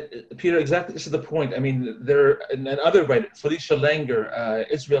 Yes, Peter, exactly. This is the point. I mean, there and other writers, Felicia Langer,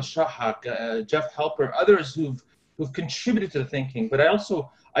 Israel Shahak, Jeff Halper, others who've contributed to the thinking. But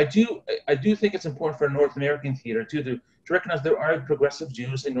I do think it's important for North American theater to recognize there are progressive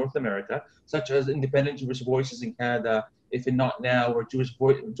Jews in North America, such as independent Jewish voices in Canada, if not now, or Jewish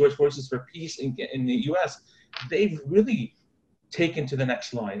Voices for Peace in the U.S. They've really taken to the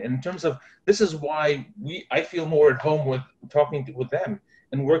next line. And in terms of, this is why I feel more at home with talking with them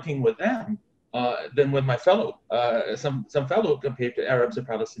and working with them than with my some fellow compared to Arabs and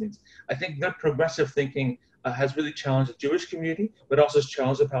Palestinians. I think that progressive thinking has really challenged the Jewish community, but also has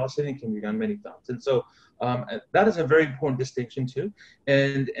challenged the Palestinian community on many fronts. And so that is a very important distinction too.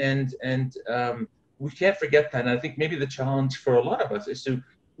 And we can't forget that. And I think maybe the challenge for a lot of us is to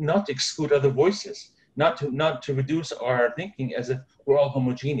not exclude other voices, not to reduce our thinking as if we're all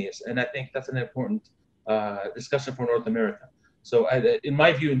homogeneous. And I think that's an important discussion for North America. So in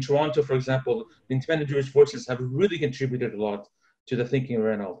my view, in Toronto, for example, the independent Jewish voices have really contributed a lot to the thinking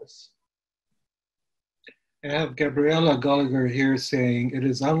around all this. I have Gabriella Gallagher here saying, it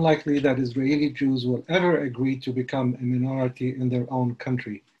is unlikely that Israeli Jews will ever agree to become a minority in their own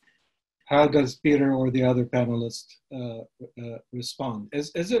country. How does Peter or the other panelists respond?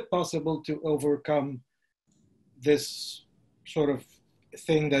 Is it possible to overcome this sort of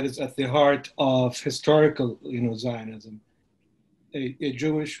thing that is at the heart of historical, Zionism, a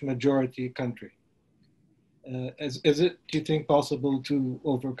Jewish majority country? Is it, do you think, possible to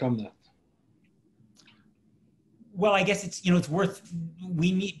overcome that? Well, I guess it's worth,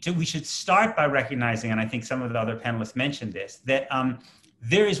 we should start by recognizing, and I think some of the other panelists mentioned this, that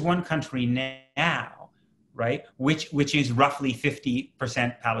there is one country now, right, which is roughly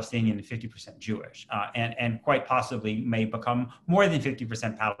 50% Palestinian and 50% Jewish, and quite possibly may become more than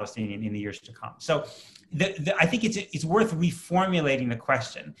 50% Palestinian in the years to come. So I think it's worth reformulating the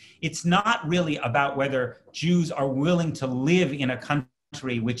question. It's not really about whether Jews are willing to live in a country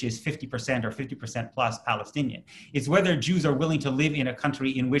which is 50% or 50% plus Palestinian. It's whether Jews are willing to live in a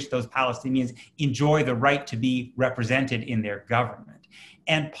country in which those Palestinians enjoy the right to be represented in their government.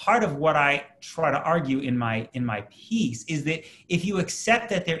 And part of what I try to argue in my piece is that if you accept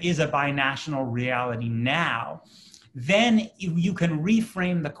that there is a binational reality now, then you can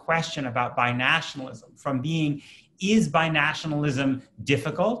reframe the question about binationalism from being, is binationalism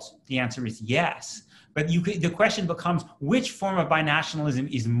difficult? The answer is yes. But the question becomes, which form of binationalism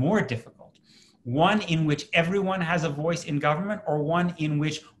is more difficult? One in which everyone has a voice in government, or one in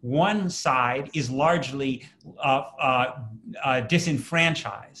which one side is largely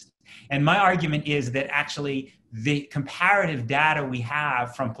disenfranchised? And my argument is that actually the comparative data we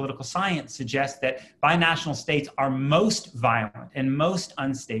have from political science suggests that binational states are most violent and most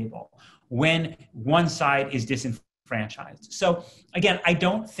unstable when one side is disenfranchised. So again, I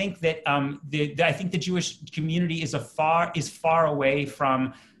don't think that I think the Jewish community is far away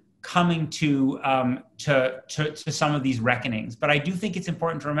from coming to some of these reckonings. But I do think it's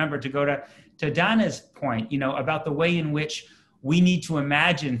important to remember, to go to Dana's point, about the way in which we need to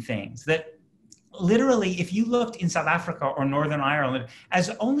imagine things. That literally, if you looked in South Africa or Northern Ireland, as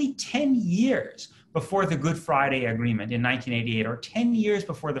only 10 years before the Good Friday Agreement in 1988, or 10 years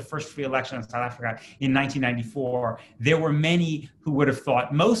before the first free election in South Africa in 1994, there were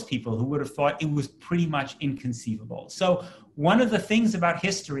most people who would have thought it was pretty much inconceivable. So one of the things about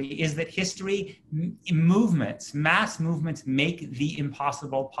history is that history movements, mass movements, make the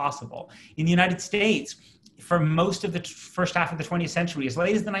impossible possible. In the United States, for most of the first half of the 20th century, as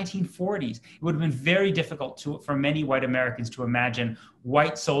late as the 1940s, it would have been very difficult for many white Americans to imagine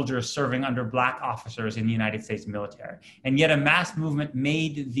white soldiers serving under black officers in the United States military. And yet a mass movement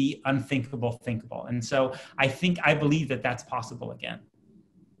made the unthinkable thinkable. And so I believe that that's possible again.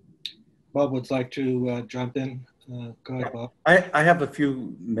 Bob would like to jump in. Go ahead, Bob. I have a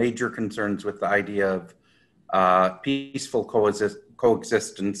few major concerns with the idea of peaceful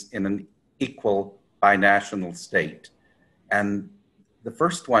coexistence in an equal binational state. And the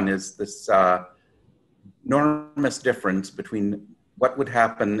first one is this enormous difference between what would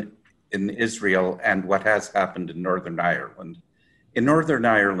happen in Israel and what has happened in Northern Ireland. In Northern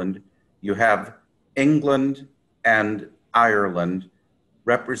Ireland, you have England and Ireland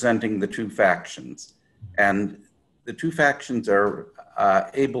representing the two factions. And the two factions are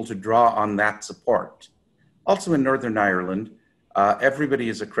able to draw on that support. Also in Northern Ireland, everybody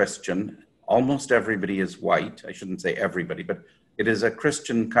is a Christian. Almost everybody is white. I shouldn't say everybody, but it is a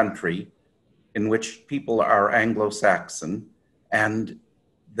Christian country in which people are Anglo-Saxon, and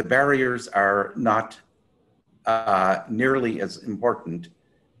the barriers are not nearly as important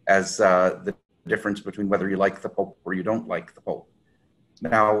as the difference between whether you like the Pope or you don't like the Pope.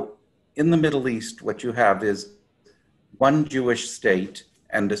 Now, in the Middle East, what you have is one Jewish state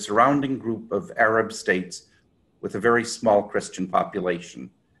and a surrounding group of Arab states with a very small Christian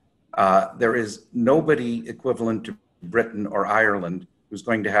population. There is nobody equivalent to Britain or Ireland who's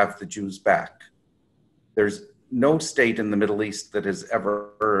going to have the Jews back. There's no state in the Middle East that has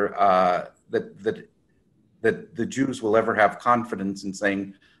ever, that the Jews will ever have confidence in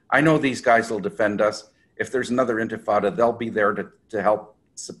saying, I know these guys will defend us. If there's another intifada, they'll be there to help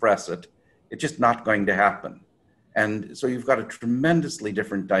suppress it. It's just not going to happen. And so you've got a tremendously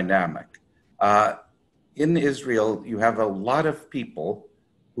different dynamic. In Israel, you have a lot of people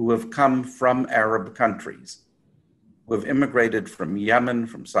who have come from Arab countries, who have immigrated from Yemen,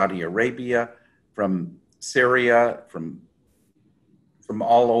 from Saudi Arabia, from Syria, from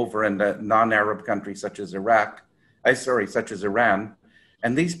all over, and non-Arab countries such as such as Iran.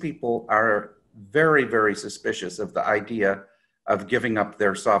 And these people are very, very suspicious of the idea of giving up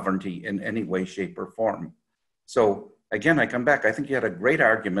their sovereignty in any way, shape, or form. So again, I come back. I think you had a great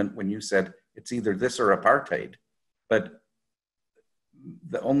argument when you said it's either this or apartheid. But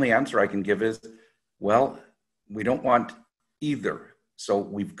the only answer I can give is, well, we don't want either. So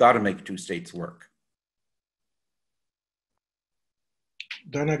we've got to make two states work.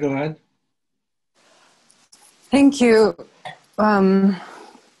 Donna, go ahead. Thank you.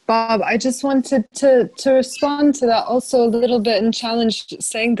 Bob, I just wanted to respond to that also a little bit and challenge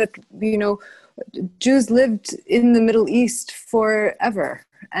saying that, you know, Jews lived in the Middle East forever,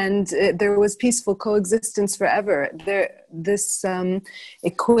 and there was peaceful coexistence forever. This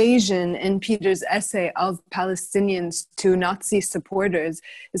equation in Peter's essay of Palestinians to Nazi supporters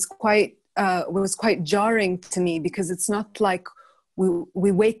is was quite jarring to me, because it's not like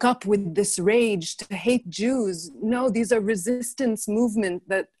we wake up with this rage to hate Jews. No, these are resistance movements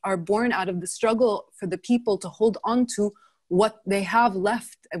that are born out of the struggle for the people to hold on to what they have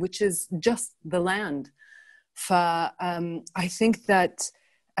left, which is just the land. I think that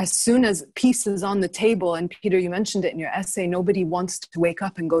as soon as peace is on the table, and Peter, you mentioned it in your essay, nobody wants to wake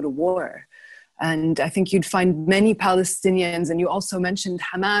up and go to war. And I think you'd find many Palestinians, and you also mentioned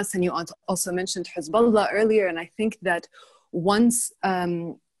Hamas, and you also mentioned Hezbollah earlier, and I think that once,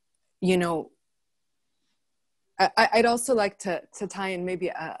 you know, I'd also like to tie in maybe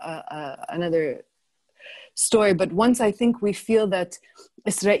another story, but once I think we feel that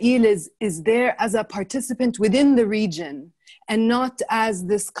Israel is there as a participant within the region and not as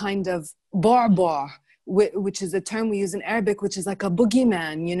this kind of barbar, which is a term we use in Arabic, which is like a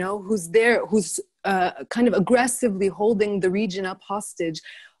boogeyman, you know, who's there, who's kind of aggressively holding the region up hostage.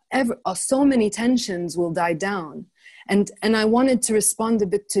 So many tensions will die down. And I wanted to respond a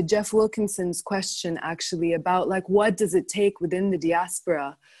bit to Jeff Wilkinson's question, actually, about like, what does it take within the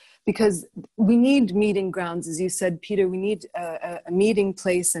diaspora? Because we need meeting grounds, as you said, Peter. We need a meeting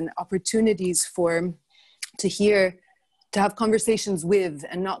place and opportunities to have conversations with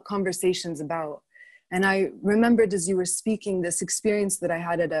and not conversations about. And I remembered as you were speaking this experience that I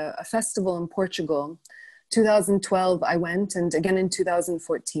had at a festival in Portugal. 2012 I went, and again in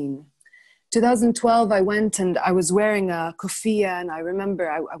 2014. 2012 I went and I was wearing a kufiya, and I remember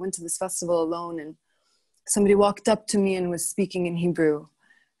I went to this festival alone, and somebody walked up to me and was speaking in Hebrew.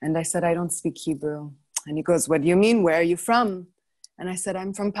 And I said, I don't speak Hebrew. And he goes, what do you mean? Where are you from? And I said,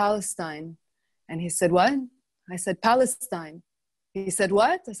 I'm from Palestine. And he said, what? I said, Palestine. He said,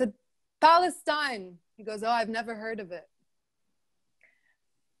 what? I said, Palestine. He goes, oh, I've never heard of it.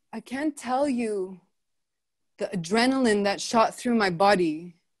 I can't tell you the adrenaline that shot through my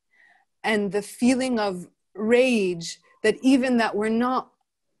body and the feeling of rage that even that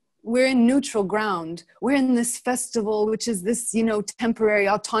we're in neutral ground. We're in this festival, which is this, you know, temporary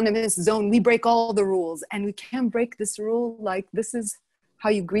autonomous zone. We break all the rules, and we can't break this rule. Like, this is how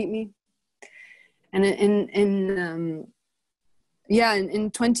you greet me. And in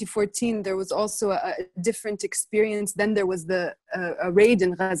 2014, there was also a different experience. Then there was a raid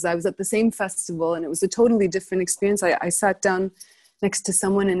in Gaza. I was at the same festival, and it was a totally different experience. I sat down next to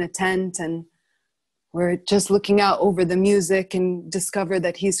someone in a tent, and we're just looking out over the music and discover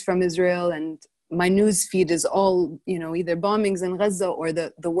that he's from Israel. And my news feed is all, you know, either bombings in Gaza or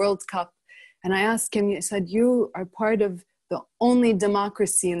the World Cup. And I asked him, I said, you are part of the only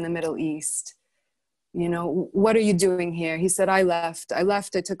democracy in the Middle East. You know, what are you doing here? He said, I left, I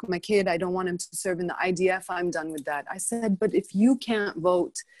took my kid. I don't want him to serve in the IDF. I'm done with that. I said, but if you can't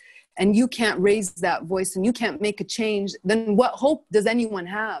vote and you can't raise that voice and you can't make a change, then what hope does anyone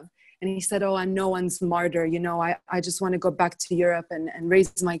have? And he said, oh, I'm no one's martyr. You know, I just want to go back to Europe and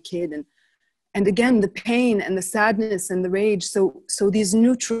raise my kid. And again, the pain and the sadness and the rage. So these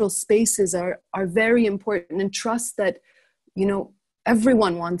neutral spaces are very important, and trust that, you know,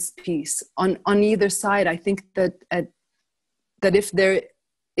 everyone wants peace on either side. I think that that if there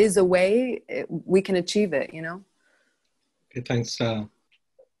is a way, we can achieve it, you know? Okay, thanks.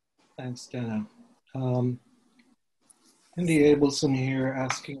 Thanks, Dana. Andy Abelson here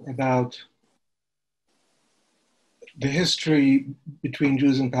asking about the history between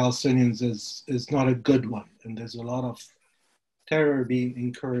Jews and Palestinians is not a good one, and there's a lot of terror being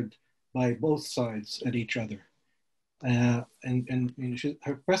incurred by both sides at each other. And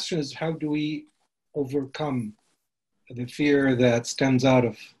her question is, how do we overcome the fear that stems out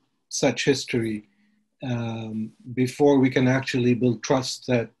of such history before we can actually build trust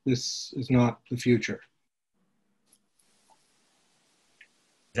that this is not the future?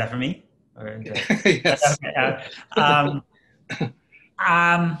 Is that for me? Or yes.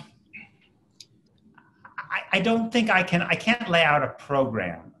 I don't think I can't lay out a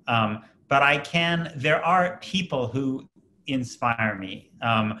program. But there are people who inspire me,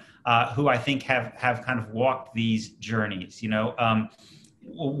 who I think have kind of walked these journeys. You know,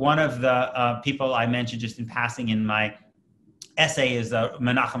 one of the people I mentioned just in passing in my essay is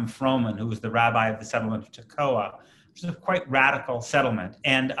Menachem Froman, who was the rabbi of the settlement of Tekoa, which is a quite radical settlement.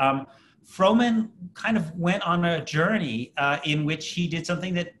 And Froman kind of went on a journey in which he did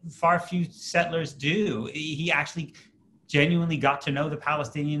something that far few settlers do. He actually genuinely got to know the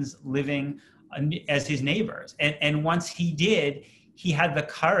Palestinians living as his neighbors. And once he did, he had the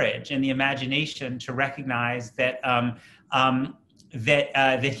courage and the imagination to recognize that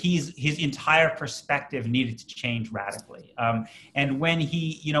his entire perspective needed to change radically. And when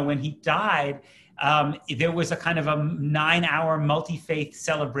he died, there was a kind of a 9-hour multi-faith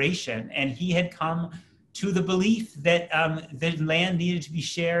celebration, and he had come to the belief that the land needed to be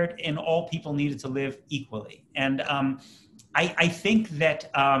shared and all people needed to live equally. And I think that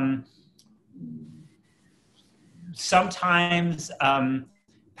sometimes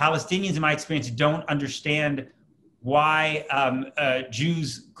Palestinians, in my experience, don't understand why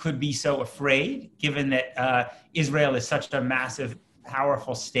Jews could be so afraid, given that Israel is such a massive,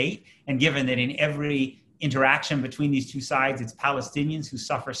 powerful state, and given that in every interaction between these two sides, it's Palestinians who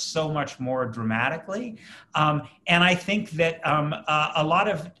suffer so much more dramatically. And I think that a lot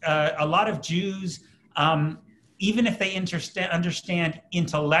of Jews, even if they understand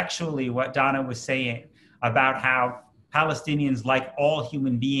intellectually what Dana was saying about how Palestinians, like all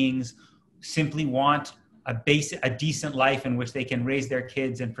human beings, simply want a decent life in which they can raise their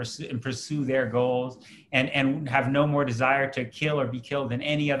kids and pursue their goals, and have no more desire to kill or be killed than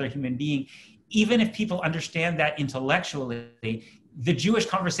any other human being. Even if people understand that intellectually, the Jewish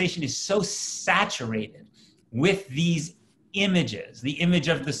conversation is so saturated with these images, the image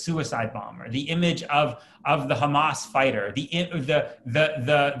of the suicide bomber, the image of the Hamas fighter,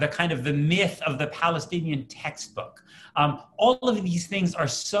 the kind of the myth of the Palestinian textbook. All of these things are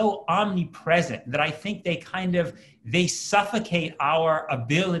so omnipresent that I think they suffocate our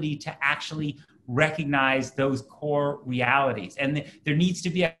ability to actually recognize those core realities. And there needs to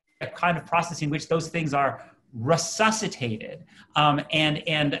be a kind of process in which those things are resuscitated.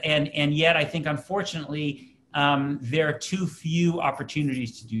 And yet I think, unfortunately, there are too few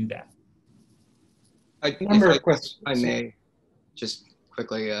opportunities to do that. If I may just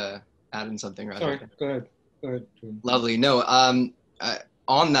quickly add in something. Sorry, go ahead. Lovely. No,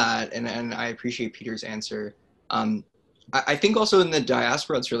 on that, and I appreciate Peter's answer. I think also in the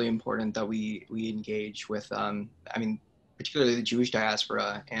diaspora, it's really important that we engage with, particularly the Jewish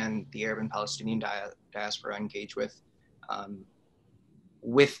diaspora and the Arab and Palestinian diaspora engage with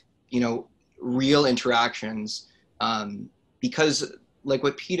real interactions, because like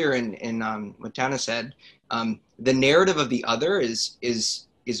what Peter and what Dana said, the narrative of the other is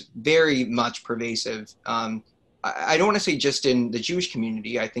very much pervasive. I don't want to say just in the Jewish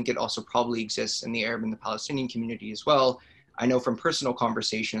community. I think it also probably exists in the Arab and the Palestinian community as well. I know from personal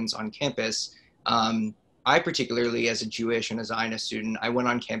conversations on campus, I particularly, as a Jewish and a Zionist student, I went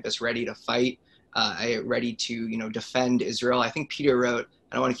on campus ready to fight, ready to defend Israel. I think Peter wrote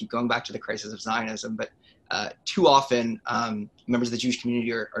I don't want to keep going back to the crisis of Zionism, but too often members of the Jewish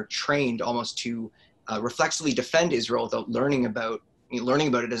community are trained almost to reflexively defend Israel without learning about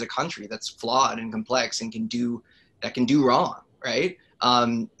it as a country that's flawed and complex and can do wrong, right?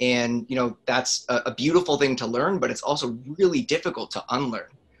 And that's a beautiful thing to learn, but it's also really difficult to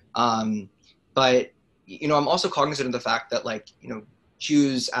unlearn. But I'm also cognizant of the fact that, like,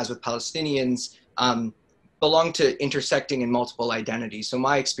 Jews, as with Palestinians, belong to intersecting and multiple identities. So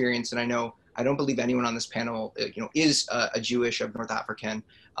my experience, and I don't believe anyone on this panel, is a Jewish of North African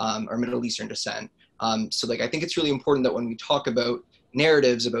or Middle Eastern descent. So, like, I think it's really important that when we talk about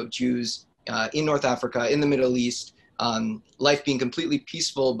narratives about Jews in North Africa, in the Middle East, life being completely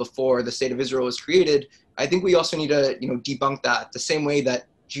peaceful before the state of Israel was created, I think we also need to, debunk that the same way that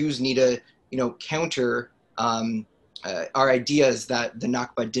Jews need to, counter our ideas that the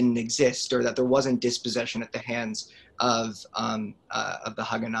Nakba didn't exist or that there wasn't dispossession at the hands of the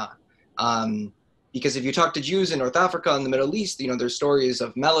Haganah. Because if you talk to Jews in North Africa and the Middle East, there's stories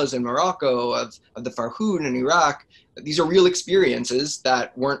of Mellahs in Morocco, of the Farhud in Iraq. These are real experiences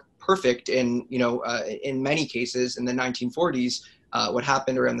that weren't perfect in many cases in the 1940s. What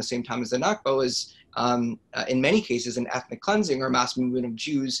happened around the same time as the Nakba was, in many cases, an ethnic cleansing or mass movement of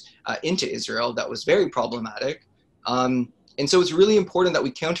Jews into Israel that was very problematic. And so it's really important that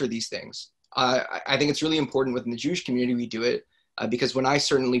we counter these things. I think it's really important within the Jewish community we do it, because when I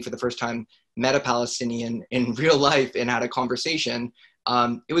certainly for the first time met a Palestinian in real life and had a conversation,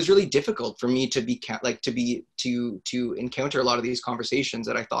 it was really difficult for me to encounter a lot of these conversations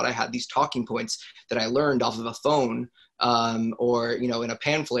that I thought I had, these talking points that I learned off of a phone, or in a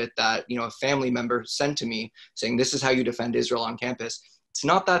pamphlet that a family member sent to me saying, this is how you defend Israel on campus. It's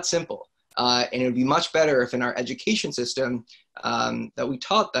not that simple. And it would be much better if in our education system that we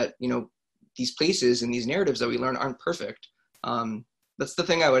taught that these places and these narratives that we learn aren't perfect. That's the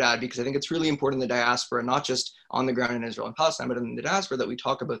thing I would add, because I think it's really important in the diaspora, not just on the ground in Israel and Palestine, but in the diaspora, that we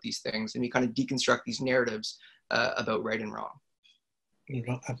talk about these things and we kind of deconstruct these narratives about right and wrong.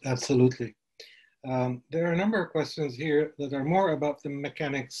 Absolutely. There are a number of questions here that are more about the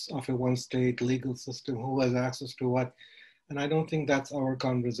mechanics of a one-state legal system, who has access to what, and I don't think that's our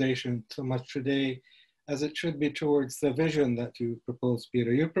conversation so much today as it should be towards the vision that you propose,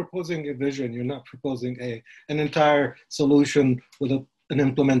 Peter. You're proposing a vision, you're not proposing an entire solution with an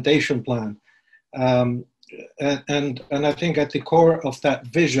implementation plan. And I think at the core of that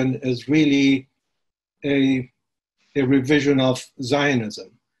vision is really a revision of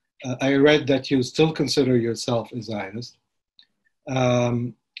Zionism. I read that you still consider yourself a Zionist.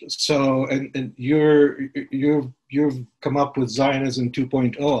 So you've come up with Zionism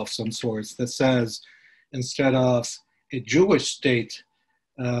 2.0 of some sorts that says, instead of a Jewish state,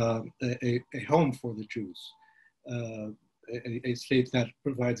 a home for the Jews, a state that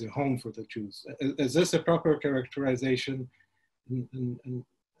provides a home for the Jews. Is this a proper characterization?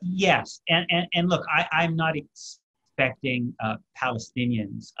 Yes, and look, I'm not expecting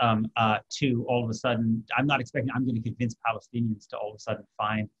Palestinians to all of a sudden, I'm going to convince Palestinians to all of a sudden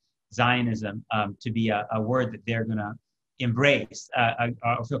find Zionism to be a word that they're going to embrace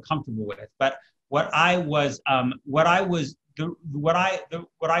or feel comfortable with. But what I tried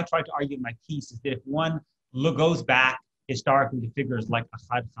to argue in my piece is that if one goes back historically to figures like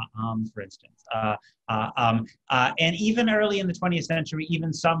Ahad Ha'am, for instance, and even early in the 20th century,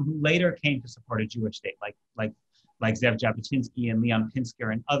 even some who later came to support a Jewish state, like Zev Jabotinsky and Leon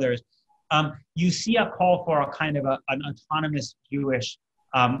Pinsker and others, you see a call for a kind of an autonomous Jewish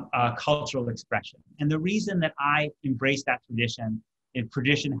cultural expression. And the reason that I embraced that tradition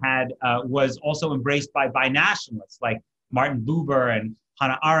was also embraced by binationalists like Martin Buber and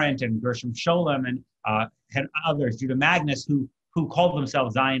Hannah Arendt and Gershom Scholem and others, Judah Magnus, who called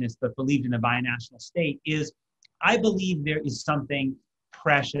themselves Zionists but believed in a binational state. I believe there is something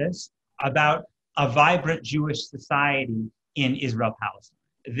precious about a vibrant Jewish society in Israel-Palestine.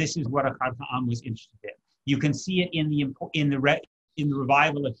 This is what Ahad Ha'am was interested in. You can see it in the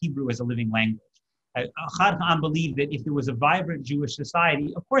revival of Hebrew as a living language. Ahad Ha'am believed that if there was a vibrant Jewish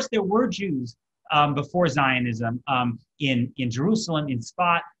society, of course there were Jews before Zionism in Jerusalem, in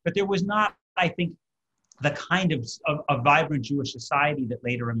Sfat, but there was not, I think, the kind of vibrant Jewish society that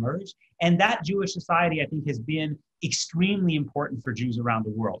later emerged. And that Jewish society, I think, has been extremely important for Jews around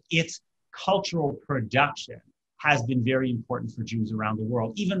the world. Its cultural production has been very important for Jews around the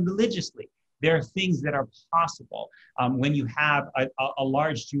world, even religiously. There are things that are possible when you have a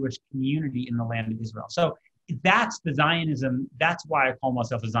large Jewish community in the land of Israel. So that's the Zionism. That's why I call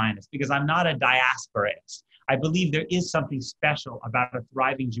myself a Zionist, because I'm not a diasporist. I believe there is something special about a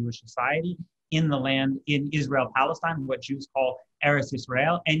thriving Jewish society in the land in Israel-Palestine, what Jews call Eretz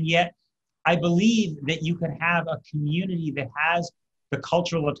Israel. And yet, I believe that you could have a community that has the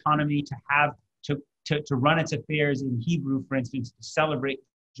cultural autonomy to run its affairs in Hebrew, for instance, to celebrate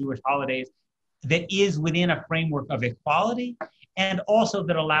Jewish holidays, that is within a framework of equality and also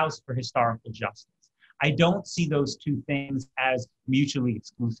that allows for historical justice. I don't see those two things as mutually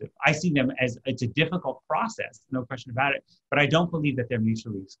exclusive. I see them as it's a difficult process, no question about it, but I don't believe that they're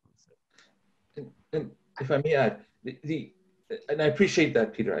mutually exclusive. And if I may add, and I appreciate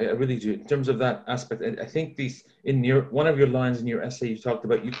that, Peter, I really do. In terms of that aspect, I think one of your lines in your essay, you talked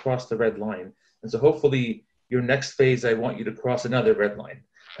about you crossed the red line. And so hopefully your next phase, I want you to cross another red line,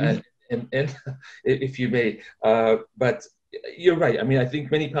 and if you may. But you're right. I mean, I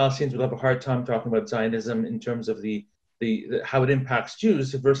think many Palestinians will have a hard time talking about Zionism in terms of the how it impacts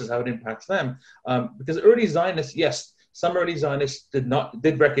Jews versus how it impacts them. Because early Zionists, yes, some early Zionists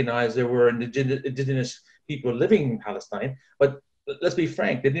did recognize there were indigenous people living in Palestine, but let's be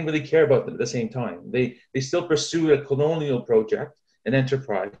frank, they didn't really care about them at the same time. They still pursued a colonial project, an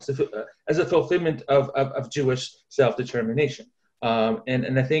enterprise, as a fulfillment of Jewish self-determination.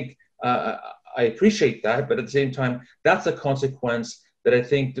 And I think I appreciate that, but at the same time, that's a consequence that I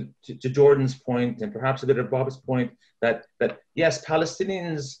think, to Jordan's point, and perhaps a bit of Bob's point, that yes,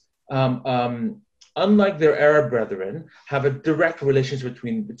 Palestinians, unlike their Arab brethren, have a direct relationship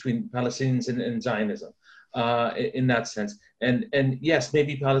between Palestinians and Zionism in that sense. And yes,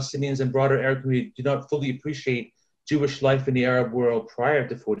 maybe Palestinians and broader Arab community do not fully appreciate Jewish life in the Arab world prior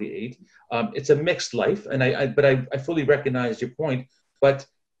to 48. It's a mixed life, and I fully recognize your point, but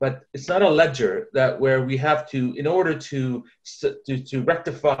it's not a ledger where we have to, in order to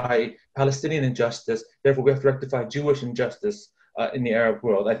rectify Palestinian injustice, therefore we have to rectify Jewish injustice in the Arab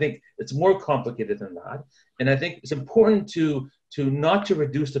world. I think it's more complicated than that, and I think it's important to not to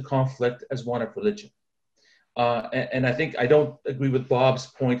reduce the conflict as one of religion. And I think I don't agree with Bob's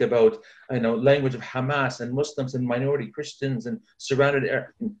point about language of Hamas and Muslims and minority Christians and surrounded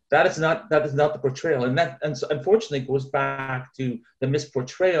areas. That is not the portrayal, and so unfortunately goes back to the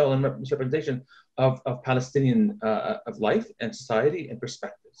misportrayal and misrepresentation of Palestinian of life and society and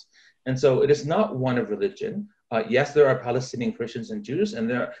perspectives. And so it is not one of religion. Yes, there are Palestinian Christians and Jews,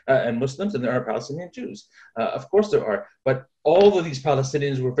 and and Muslims, and there are Palestinian Jews. Of course there are, but all of these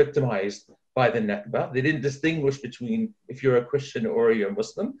Palestinians were victimized by the Nakba. They didn't distinguish between if you're a Christian or you're a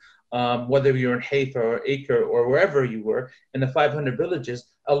Muslim, whether you're in Haifa or Acre or wherever you were. In the 500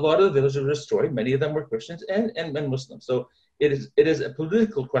 villages, a lot of the villages were destroyed. Many of them were Christians and Muslims. So it is a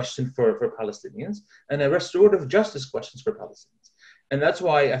political question for Palestinians and a restorative justice question for Palestinians. And that's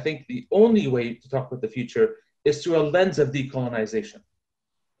why I think the only way to talk about the future is through a lens of decolonization.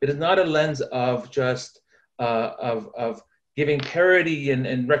 It is not a lens of just of giving parity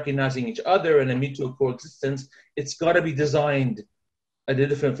and recognizing each other and a mutual coexistence. It's got to be designed at a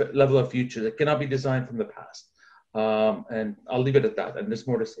different level of future. It cannot be designed from the past. And I'll leave it at that. And there's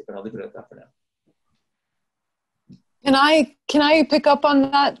more to say, but I'll leave it at that for now. Can I pick up on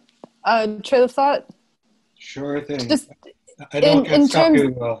that trail of thought? Sure thing. Just I don't stop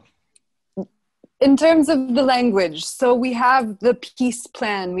you well. In terms of the language, so we have the peace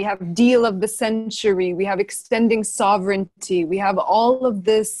plan, we have deal of the century, we have extending sovereignty, we have all of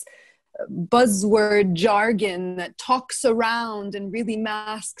this buzzword jargon that talks around and really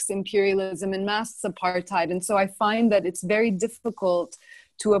masks imperialism and masks apartheid. And so I find that it's very difficult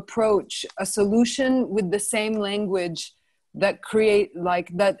to approach a solution with the same language that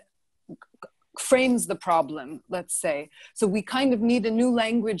frames the problem, let's say. So we kind of need a new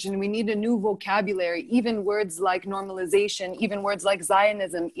language and we need a new vocabulary, even words like normalization, even words like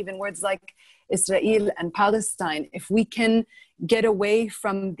Zionism, even words like Israel and Palestine. If we can get away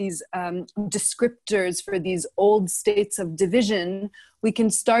from these descriptors for these old states of division, we can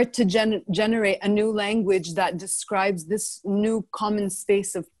start to generate a new language that describes this new common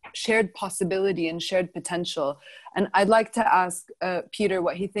space of shared possibility and shared potential. And I'd like to ask Peter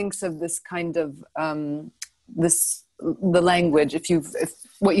what he thinks of this kind of the language.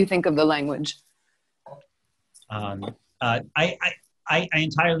 What you think of the language. I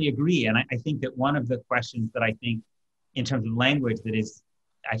entirely agree, and I think that one of the questions that I think, in terms of language, that is,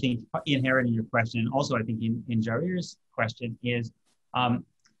 I think, inherent in your question, and also I think in Jarir's question, is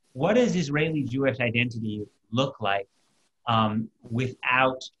what does Israeli Jewish identity look like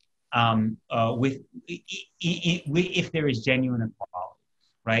without if there is genuine equality,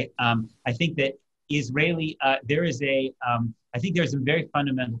 right? I think that I think there's some very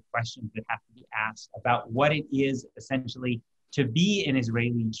fundamental questions that have to be asked about what it is essentially to be an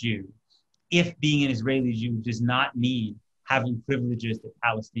Israeli Jew, if being an Israeli Jew does not mean having privileges that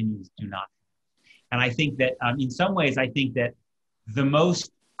Palestinians do not And I think that in some ways, I think that the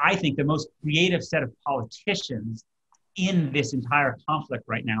most creative set of politicians in this entire conflict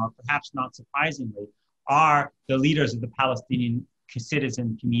right now, perhaps not surprisingly, are the leaders of the Palestinian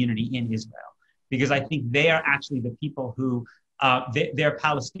citizen community in Israel. Because I think they are actually the people who, they're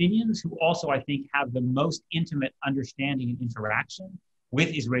Palestinians who also, I think, have the most intimate understanding and interaction with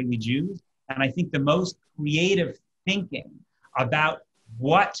Israeli Jews. And I think the most creative thinking about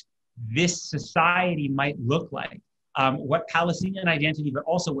what this society might look like, what Palestinian identity, but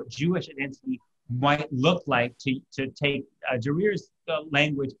also what Jewish identity might look like, to take Jarir's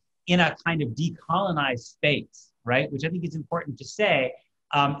language, in a kind of decolonized space, right? Which I think is important to say,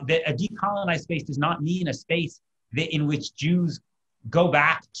 that a decolonized space does not mean a space in which Jews go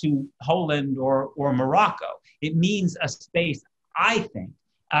back to Poland or Morocco. It means a space, I think,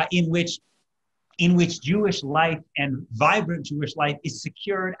 in which Jewish life and vibrant Jewish life is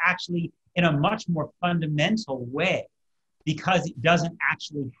secured actually in a much more fundamental way, because it doesn't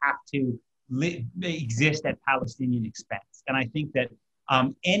actually have to exist at Palestinian expense. And I think that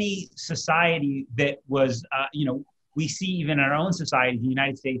any society that was, we see even in our own society, the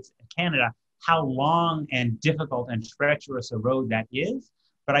United States and Canada, how long and difficult and treacherous a road that is.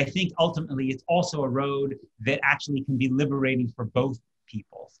 But I think ultimately it's also a road that actually can be liberating for both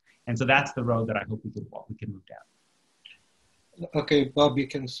peoples. And so that's the road that I hope we can move down. Okay, Bob, you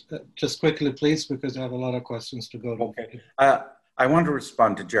can just quickly, please, because I have a lot of questions to go to. Okay. I want to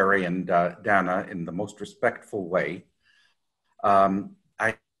respond to Jerry and Dana in the most respectful way.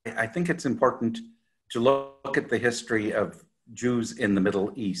 I think it's important to look at the history of Jews in the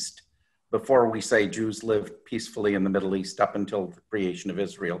Middle East before we say Jews lived peacefully in the Middle East up until the creation of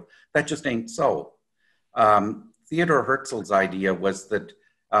Israel. That just ain't so. Theodor Herzl's idea was that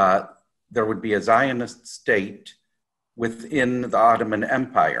there would be a Zionist state within the Ottoman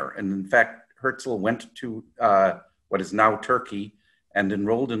Empire. And in fact, Herzl went to what is now Turkey and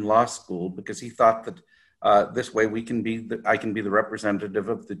enrolled in law school because he thought that this way I can be the representative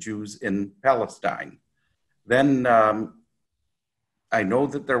of the Jews in Palestine. Then I know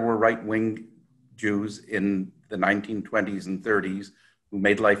that there were right-wing Jews in the 1920s and 30s who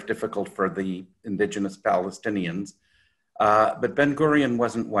made life difficult for the indigenous Palestinians. But Ben-Gurion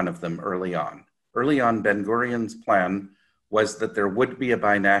wasn't one of them early on. Early on, Ben-Gurion's plan was that there would be a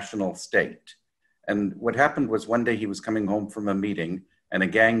binational state. And what happened was one day he was coming home from a meeting and a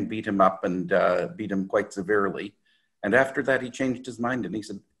gang beat him up and beat him quite severely. And after that, he changed his mind and he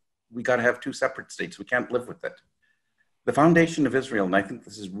said, we got to have two separate states. We can't live with it. The foundation of Israel, and I think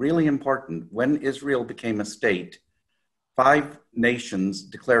this is really important, when Israel became a state, 5 nations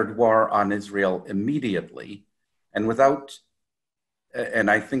declared war on Israel immediately. And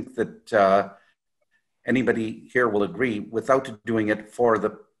I think that anybody here will agree, without doing it for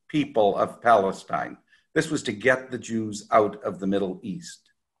the people of Palestine. This was to get the Jews out of the Middle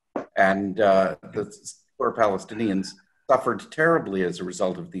East. And the poor Palestinians suffered terribly as a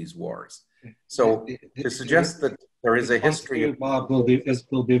result of these wars. So to suggest that there is a history of... Bob, will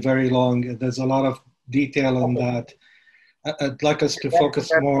be very long. There's a lot of detail on that. I'd like us to focus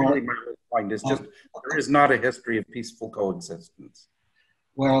more... Really my point is just, there is not a history of peaceful coexistence.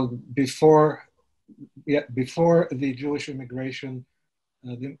 Well, before the Jewish immigration,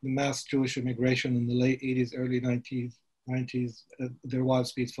 the mass Jewish immigration in the late 80s, early 90s, there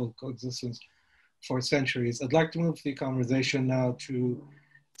was peaceful coexistence for centuries. I'd like to move the conversation now to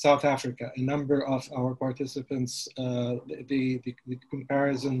South Africa. A number of our participants, the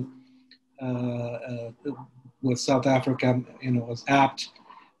comparison with South Africa, was apt.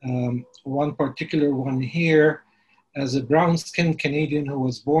 One particular one here, as a brown-skinned Canadian who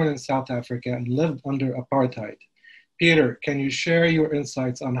was born in South Africa and lived under apartheid. Peter, can you share your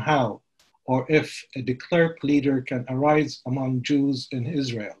insights on how, or if, a de Klerk leader can arise among Jews in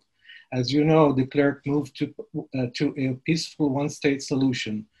Israel? As you know, de Klerk moved to a peaceful one-state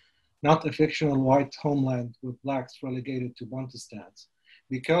solution, not a fictional white homeland with blacks relegated to Bantustans,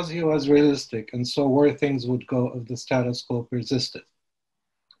 because he was realistic and saw where things would go if the status quo persisted.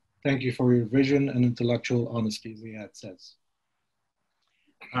 Thank you for your vision and intellectual honesty, Ziad says.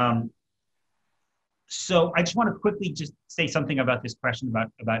 So I just want to quickly just say something about this question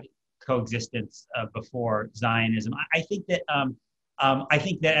about coexistence before Zionism. I think that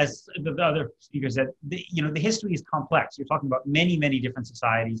as the other speakers said, the history is complex. You're talking about many, many different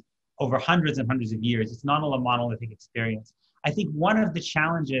societies over hundreds and hundreds of years. It's not a monolithic experience. I think one of the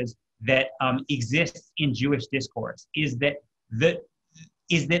challenges that exists in Jewish discourse is that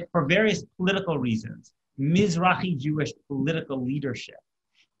for various political reasons, Mizrahi Jewish political leadership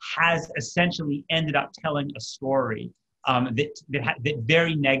has essentially ended up telling a story that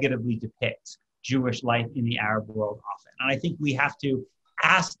very negatively depicts Jewish life in the Arab world often. And I think we have to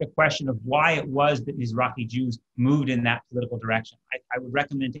ask the question of why it was that Mizrahi Jews moved in that political direction. I would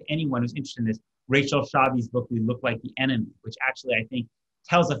recommend to anyone who's interested in this, Rachel Shavi's book, We Look Like the Enemy, which actually I think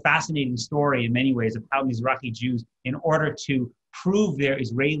tells a fascinating story in many ways of how Mizrahi Jews, in order to prove their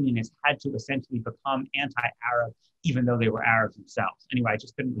Israeliness, had to essentially become anti-Arab, even though they were Arabs themselves. Anyway, I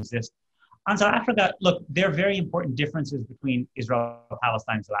just couldn't resist. On South Africa, look, there are very important differences between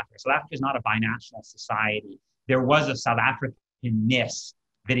Israel-Palestine and South Africa. South Africa is not a binational society. There was a South Africanness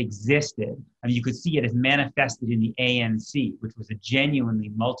that existed. I mean, you could see it as manifested in the ANC, which was a genuinely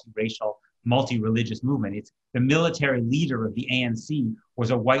multiracial, multi-religious movement. It's the military leader of the ANC was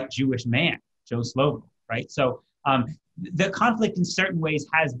a white Jewish man, Joe Slovo, right? So the conflict in certain ways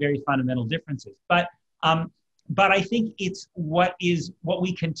has very fundamental differences, but I think it's what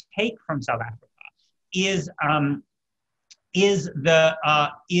we can take from South Africa is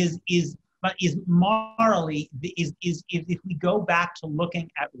morally if we go back to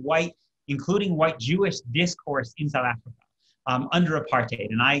looking at white, including white Jewish discourse in South Africa under apartheid,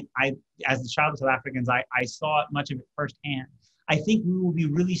 and I as a child of South Africans, I saw much of it firsthand. I think we will be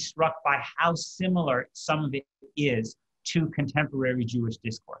really struck by how similar some of it is to contemporary Jewish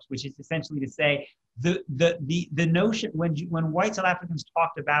discourse, which is essentially to say the notion when white South Africans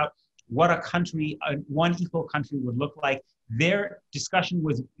talked about what a country, one equal country would look like, their discussion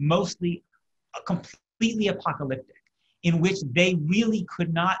was mostly completely apocalyptic, in which they really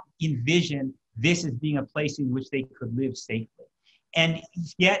could not envision this as being a place in which they could live safely. And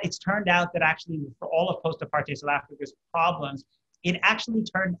yet it's turned out that actually for all of post-apartheid South Africa's problems, it actually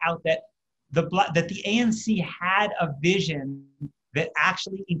turned out that that the ANC had a vision that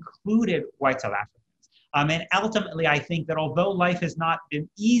actually included white South Africans. And ultimately, I think that although life has not been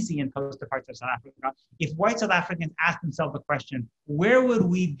easy in post-apartheid South Africa, if white South Africans ask themselves the question, where would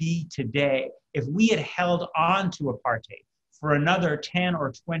we be today if we had held on to apartheid for another 10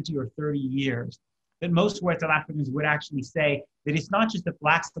 or 20 or 30 years, that most white South Africans would actually say that it's not just that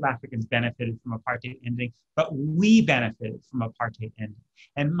Black South Africans benefited from apartheid ending, but we benefited from apartheid ending.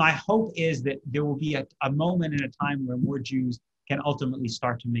 And my hope is that there will be a moment in a time where more Jews can ultimately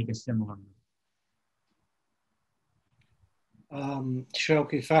start to make a similar move.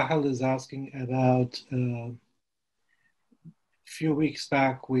 Shauki Fahal is asking about, a few weeks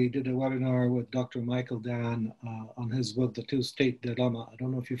back, we did a webinar with Dr. Michael Dan on his book, The Two-State Dilemma. I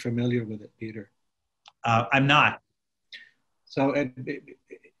don't know if you're familiar with it, Peter. I'm not. So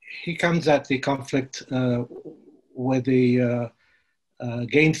he comes at the conflict with the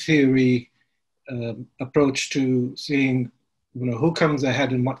game theory approach to seeing, who comes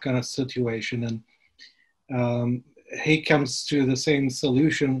ahead in what kind of situation, and he comes to the same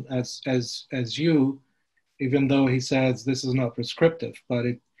solution as you, even though he says this is not prescriptive. But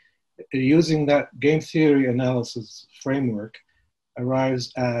using that game theory analysis framework,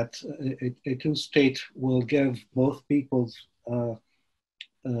 arrives at a two-state will give both peoples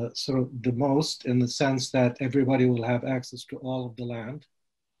sort of the most, in the sense that everybody will have access to all of the land.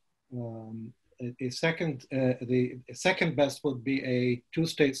 The second best would be a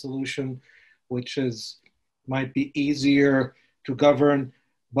two-state solution, which might be easier to govern,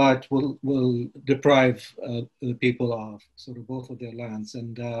 but will deprive the people of sort of both of their lands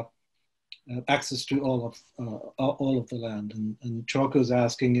and access to all of the land. And Choko's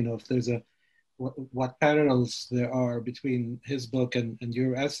asking, if there's what parallels there are between his book and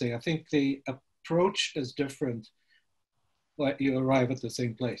your essay. I think the approach is different, but you arrive at the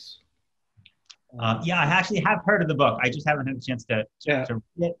same place. Yeah, I actually have heard of the book. I just haven't had a chance to read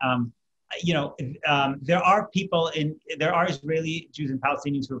it. There are Israeli Jews and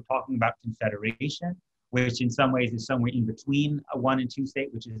Palestinians who are talking about confederation, which in some ways is somewhere in between a 1 and 2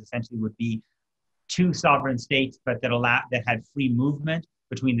 state, which is essentially would be 2 sovereign states, but that had free movement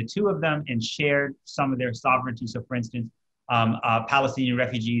between the 2 of them and shared some of their sovereignty. So for instance, Palestinian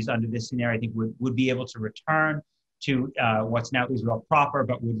refugees under this scenario, I think would be able to return to what's now Israel proper,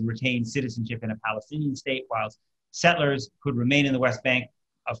 but would retain citizenship in a Palestinian state, whilst settlers could remain in the West Bank,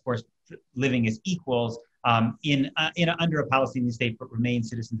 of course, living as equals under a Palestinian state, but remain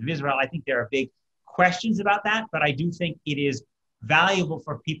citizens of Israel. I think there are big questions about that, but I do think it is valuable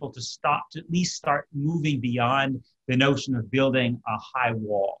for people to at least start moving beyond the notion of building a high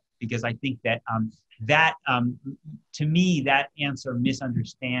wall, because I think that to me, that answer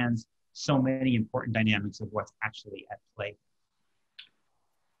misunderstands so many important dynamics of what's actually at play.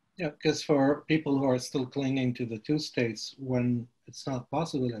 Yeah, because for people who are still clinging to the 2 states when it's not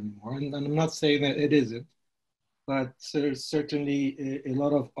possible anymore, and I'm not saying that it isn't, but there's certainly a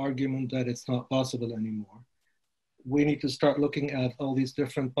lot of argument that it's not possible anymore. we need to start looking at all these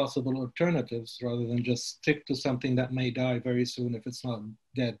different possible alternatives rather than just stick to something that may die very soon if it's not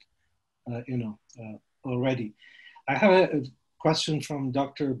dead, already. I have a question from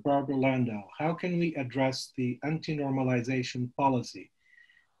Dr. Barbara Landau. How can we address the anti-normalization policy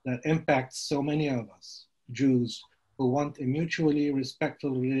that impacts so many of us, Jews, who want a mutually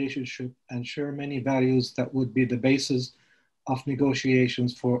respectful relationship and share many values that would be the basis of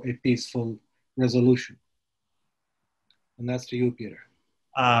negotiations for a peaceful resolution? And that's to you, Peter.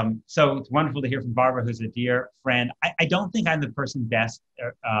 So it's wonderful to hear from Barbara, who's a dear friend. I don't think I'm the person best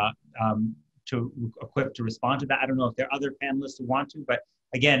equipped to respond to that. I don't know if there are other panelists who want to, but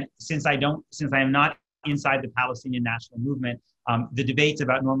again, since I am not inside the Palestinian national movement, the debates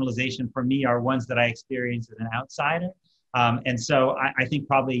about normalization for me are ones that I experience as an outsider. And so I think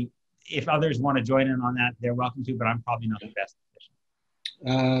probably if others want to join in on that, they're welcome to, but I'm probably not the best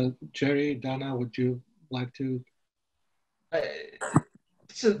position. Jerry, Dana, would you like to?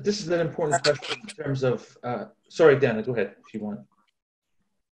 This is an important question in terms of, sorry, Dana, go ahead if you want.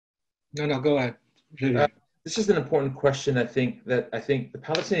 No, go ahead. This is an important question. I think the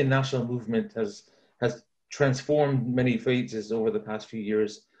Palestinian national movement has transformed many phases over the past few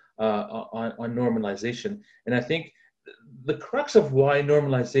years on normalization. And I think the crux of why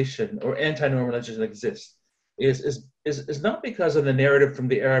normalization or anti-normalization exists is not because of the narrative from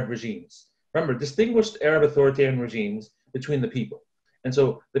the Arab regimes. Remember, distinguished Arab authoritarian regimes between the people. And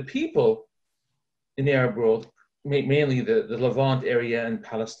so the people in the Arab world, mainly the Levant area and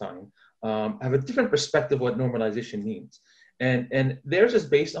Palestine, have a different perspective of what normalization means. And theirs is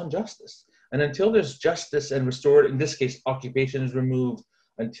based on justice. And until there's justice and restored, in this case, occupation is removed,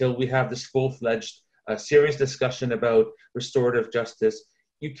 until we have this full-fledged serious discussion about restorative justice,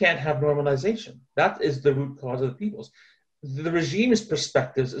 you can't have normalization. That is the root cause of the people's. The regime's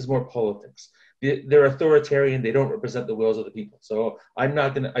perspectives is more politics. They're authoritarian. They don't represent the wills of the people. So I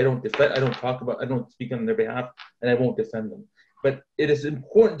don't speak on their behalf, and I won't defend them. But it is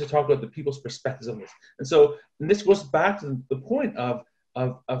important to talk about the people's perspectives on this. And this goes back to the point of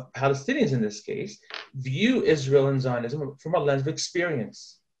Palestinians in this case view Israel and Zionism from a lens of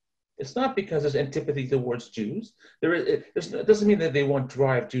experience. It's not because there's antipathy towards Jews. It doesn't mean that they want to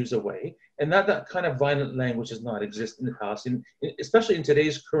drive Jews away. And that kind of violent language does not exist in the Palestinian, especially in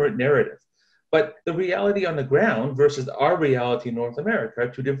today's current narrative. But the reality on the ground versus our reality in North America are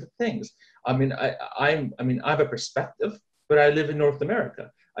two different things. I have a perspective, but I live in North America.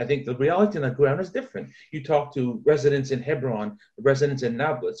 I think the reality on the ground is different. You talk to residents in Hebron, residents in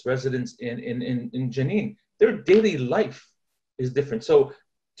Nablus, residents in Jenin. Their daily life is different. So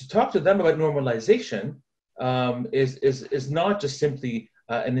to talk to them about normalization is not just simply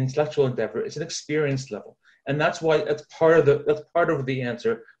an intellectual endeavor. It's an experience level, and that's why that's part of the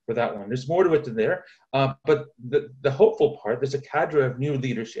answer for that one. There's more to it than there, but the hopeful part, there's a cadre of new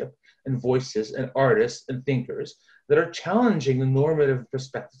leadership and voices and artists and thinkers that are challenging the normative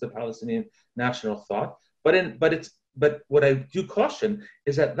perspectives of Palestinian national thought. But what I do caution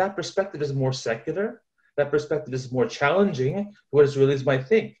is that perspective is more secular. That perspective is more challenging to what Israelis might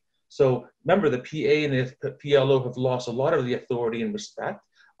think. So remember, the PA and the PLO have lost a lot of the authority and respect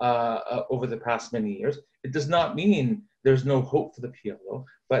over the past many years. It does not mean there's no hope for the PLO,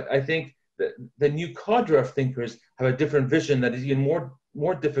 but I think the new cadre of thinkers have a different vision that is even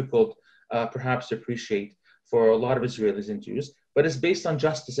more difficult perhaps to appreciate for a lot of Israelis and Jews, but it's based on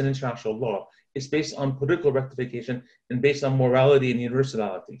justice and international law. It's based on political rectification and based on morality and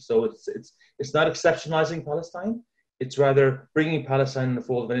universality. So it's not exceptionalizing Palestine. It's rather bringing Palestine in the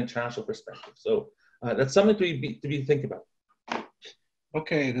fold of an international perspective. So that's something to be think about.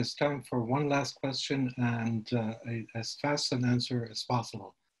 Okay, it is time for one last question and as fast an answer as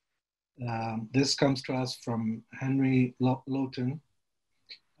possible. This comes to us from Henry Lowton.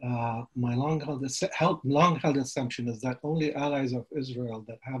 My long-held assumption is that only allies of Israel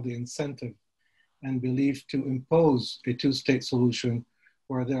that have the incentive and belief to impose a two-state solution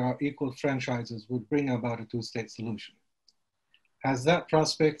where there are equal franchises would bring about a two-state solution. Has that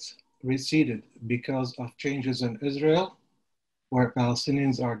prospect receded because of changes in Israel, where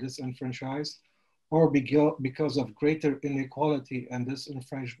Palestinians are disenfranchised, or because of greater inequality and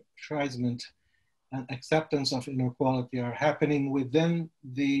disenfranchisement and acceptance of inequality are happening within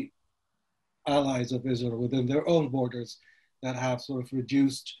the allies of Israel, within their own borders, that have sort of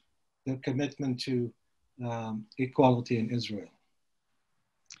reduced the commitment to equality in Israel?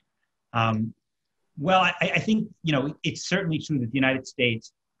 Well, I think, it's certainly true that the United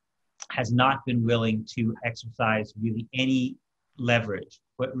States has not been willing to exercise really any leverage,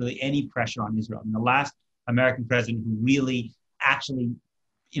 put really any pressure on Israel. And the last American president who really actually,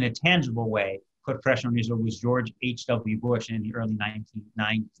 in a tangible way, put pressure on Israel was George H.W. Bush in the early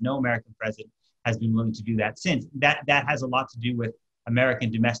 1990s. No American president has been willing to do that since. That has a lot to do with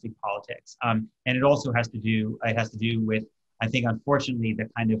American domestic politics, and it also has to do with, I think, unfortunately, the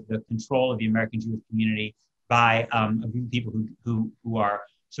kind of the control of the American Jewish community by a group of people who are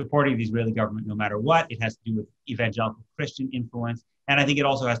supporting the Israeli government no matter what. It has to do with evangelical Christian influence, and I think it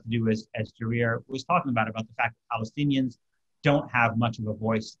also has to do, as Jarir was talking about the fact that Palestinians don't have much of a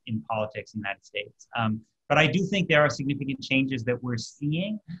voice in politics in the United States. But I do think there are significant changes that we're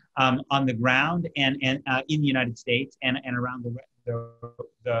seeing on the ground and in the United States and around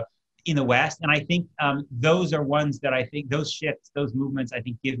in the West. And I think those are ones that I think those shifts, those movements, I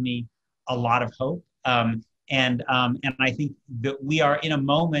think give me a lot of hope. And I think that we are in a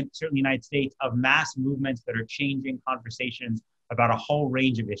moment, certainly in the United States, of mass movements that are changing conversations about a whole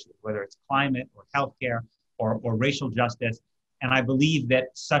range of issues, whether it's climate or healthcare or racial justice. And I believe that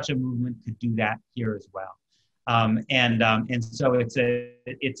such a movement could do that here as well. And so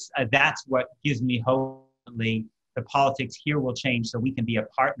that's what gives me hope. The politics here will change so we can be a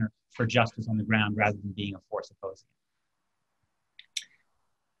partner for justice on the ground rather than being a force opposing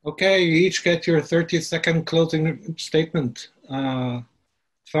it. Okay, you each get your 30-second closing statement. Fire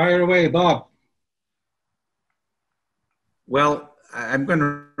away, Bob. Well, I'm going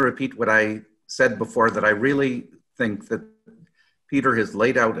to repeat what I said before, that I really think that Peter has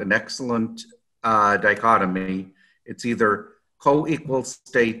laid out an excellent dichotomy. It's either co-equal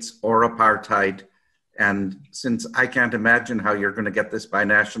states or apartheid. And since I can't imagine how you're going to get this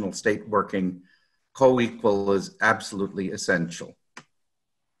binational state working, co-equal is absolutely essential.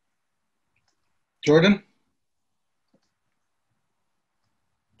 Jordan?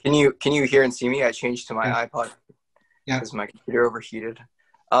 Can you hear and see me? I changed to my iPod because my computer overheated.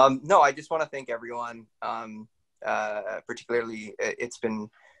 No, I just want to thank everyone. Particularly, it's been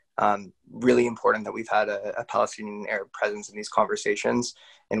really important that we've had a Palestinian Arab presence in these conversations.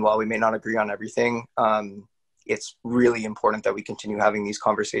 And while we may not agree on everything, it's really important that we continue having these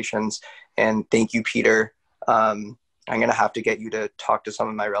conversations. And thank you, Peter. I'm going to have to get you to talk to some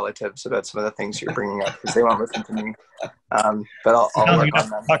of my relatives about some of the things you're bringing up because they won't listen to me. But I'll work on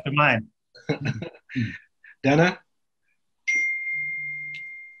them. Talk to mine. Dana?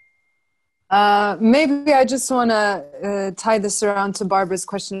 Maybe I just want to tie this around to Barbara's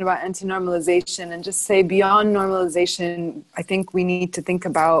question about anti-normalization and just say beyond normalization, I think we need to think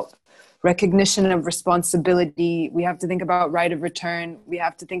about recognition of responsibility. We have to think about right of return. We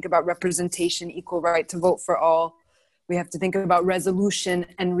have to think about representation, equal right to vote for all. We have to think about resolution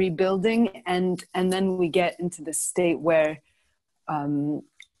and rebuilding. And then we get into the state where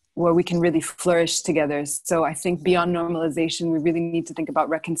we can really flourish together. So I think beyond normalization, we really need to think about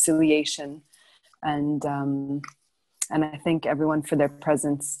reconciliation. And I thank everyone for their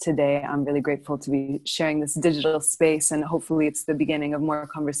presence today. I'm really grateful to be sharing this digital space, and hopefully it's the beginning of more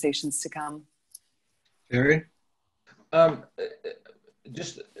conversations to come. Barry?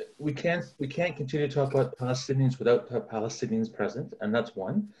 We can't continue to talk about Palestinians without Palestinians present, and that's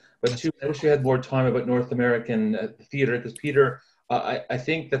one. But two, I wish we had more time about North American theater, because Peter, I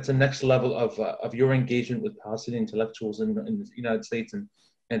think that's the next level of your engagement with Palestinian intellectuals in the United States,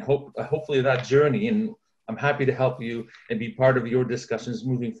 and hopefully that journey. And I'm happy to help you and be part of your discussions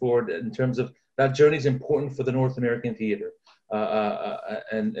moving forward in terms of that journey is important for the North American theater,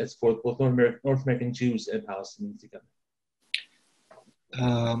 and it's for both North American Jews and Palestinians together.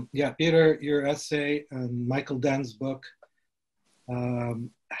 Peter, your essay and Michael Denn's book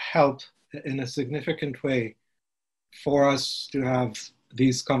help in a significant way for us to have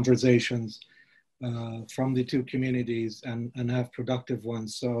these conversations from the two communities and have productive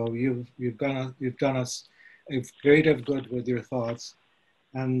ones. So you've done us a great of good with your thoughts,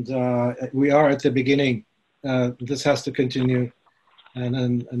 and we are at the beginning. This has to continue,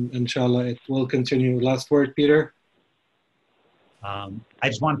 and inshallah it will continue. Last word, Peter. I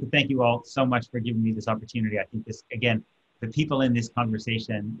just wanted to thank you all so much for giving me this opportunity. I think this, again, the people in this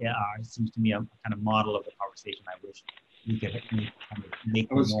conversation seems to me a kind of model of the conversation I wish we could kind of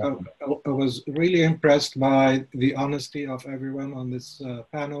make more. I was really impressed by the honesty of everyone on this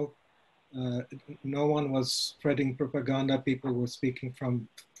panel. No one was spreading propaganda. People were speaking from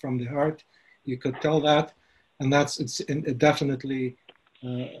the heart. You could tell that, and it's definitely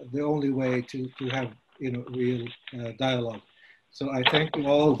the only way to have real dialogue. So I thank you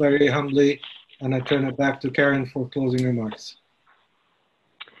all very humbly, and I turn it back to Karen for closing remarks.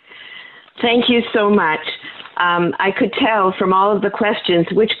 Thank you so much. I could tell from all of the questions,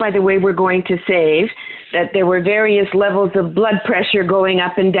 which, by the way, we're going to save that there were various levels of blood pressure going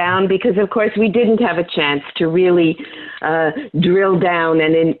up and down because, of course, we didn't have a chance to really drill down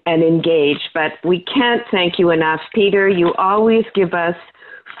and engage. But we can't thank you enough, Peter. You always give us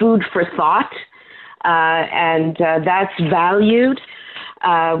food for thought, and that's valued.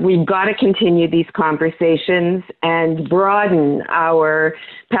 We've got to continue these conversations and broaden our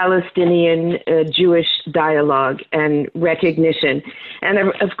Palestinian Jewish dialogue and recognition. And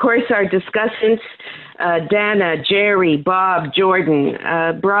of course, our discussants, Dana, Jerry, Bob, Jordan,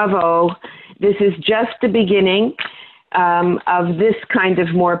 bravo. This is just the beginning of this kind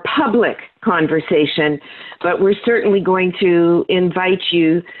of more public conversation, but we're certainly going to invite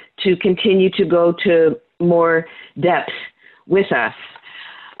you to continue to go to more depth with us.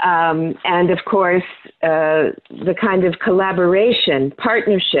 And of course, the kind of collaboration,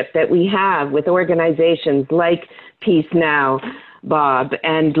 partnership that we have with organizations like Peace Now, Bob,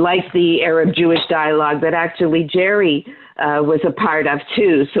 and like the Arab-Jewish Dialogue that actually Jerry was a part of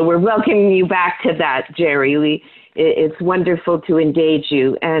too. So we're welcoming you back to that, Jerry. It's wonderful to engage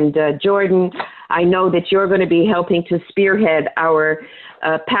you. And Jordan, I know that you're going to be helping to spearhead our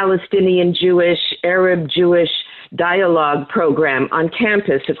Palestinian Jewish, Arab Jewish dialogue program on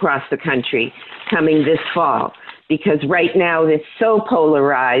campus across the country coming this fall. Because right now it's so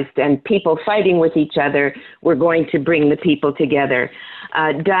polarized and people fighting with each other, we're going to bring the people together.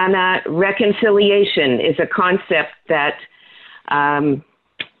 Dana, reconciliation is a concept that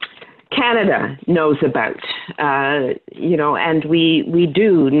Canada knows about, and we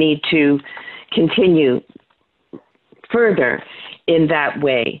do need to continue further in that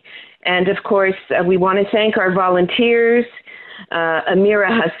way. And of course, we want to thank our volunteers, Amira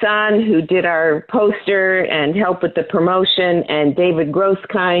Hassan, who did our poster and helped with the promotion, and David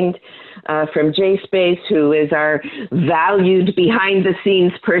Grosskind from JSpace, who is our valued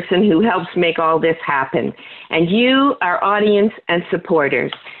behind-the-scenes person who helps make all this happen. And you, our audience and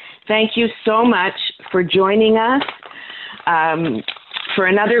supporters, thank you so much for joining us for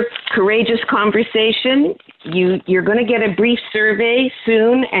another courageous conversation. You're going to get a brief survey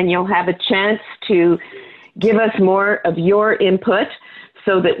soon, and you'll have a chance to give us more of your input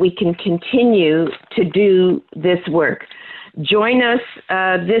so that we can continue to do this work. Join us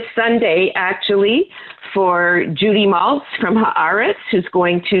this Sunday, actually, for Judy Maltz from Haaretz, who's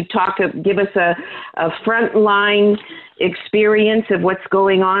going to give us a frontline experience of what's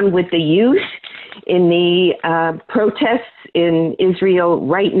going on with the youth in the protests in Israel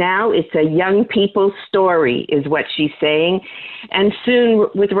right now. It's a young people's story, is what she's saying. And soon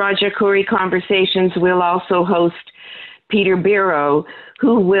with Raja Khoury Conversations, we'll also host Peter Beinart,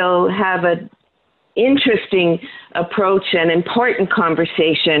 who will have an interesting approach and important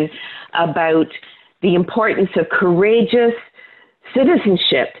conversation about the importance of courageous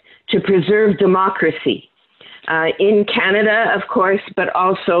citizenship to preserve democracy in Canada, of course, but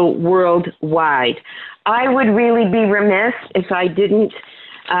also worldwide. I would really be remiss if I didn't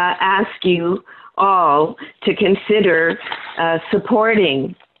ask you all to consider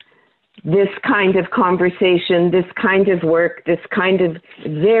supporting this kind of conversation, this kind of work, this kind of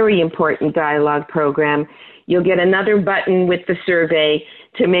very important dialogue program. You'll get another button with the survey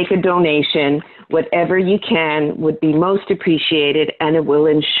to make a donation. Whatever you can would be most appreciated, and it will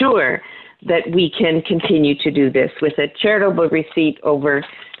ensure that we can continue to do this with a charitable receipt over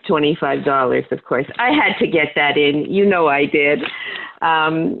 $25, of course. I had to get that in. You know I did.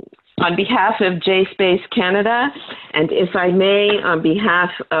 On behalf of JSpace Canada, and if I may, on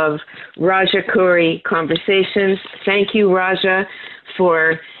behalf of Raja Khoury Conversations, thank you, Raja,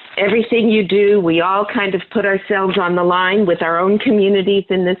 for everything you do. We all kind of put ourselves on the line with our own communities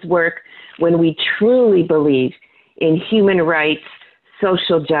in this work when we truly believe in human rights,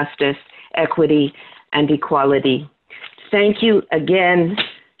 social justice, equity, and equality. Thank you again.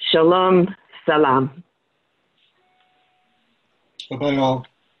 Shalom, salam. Bye-bye all.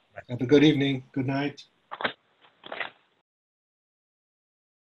 Have a good evening. Good night.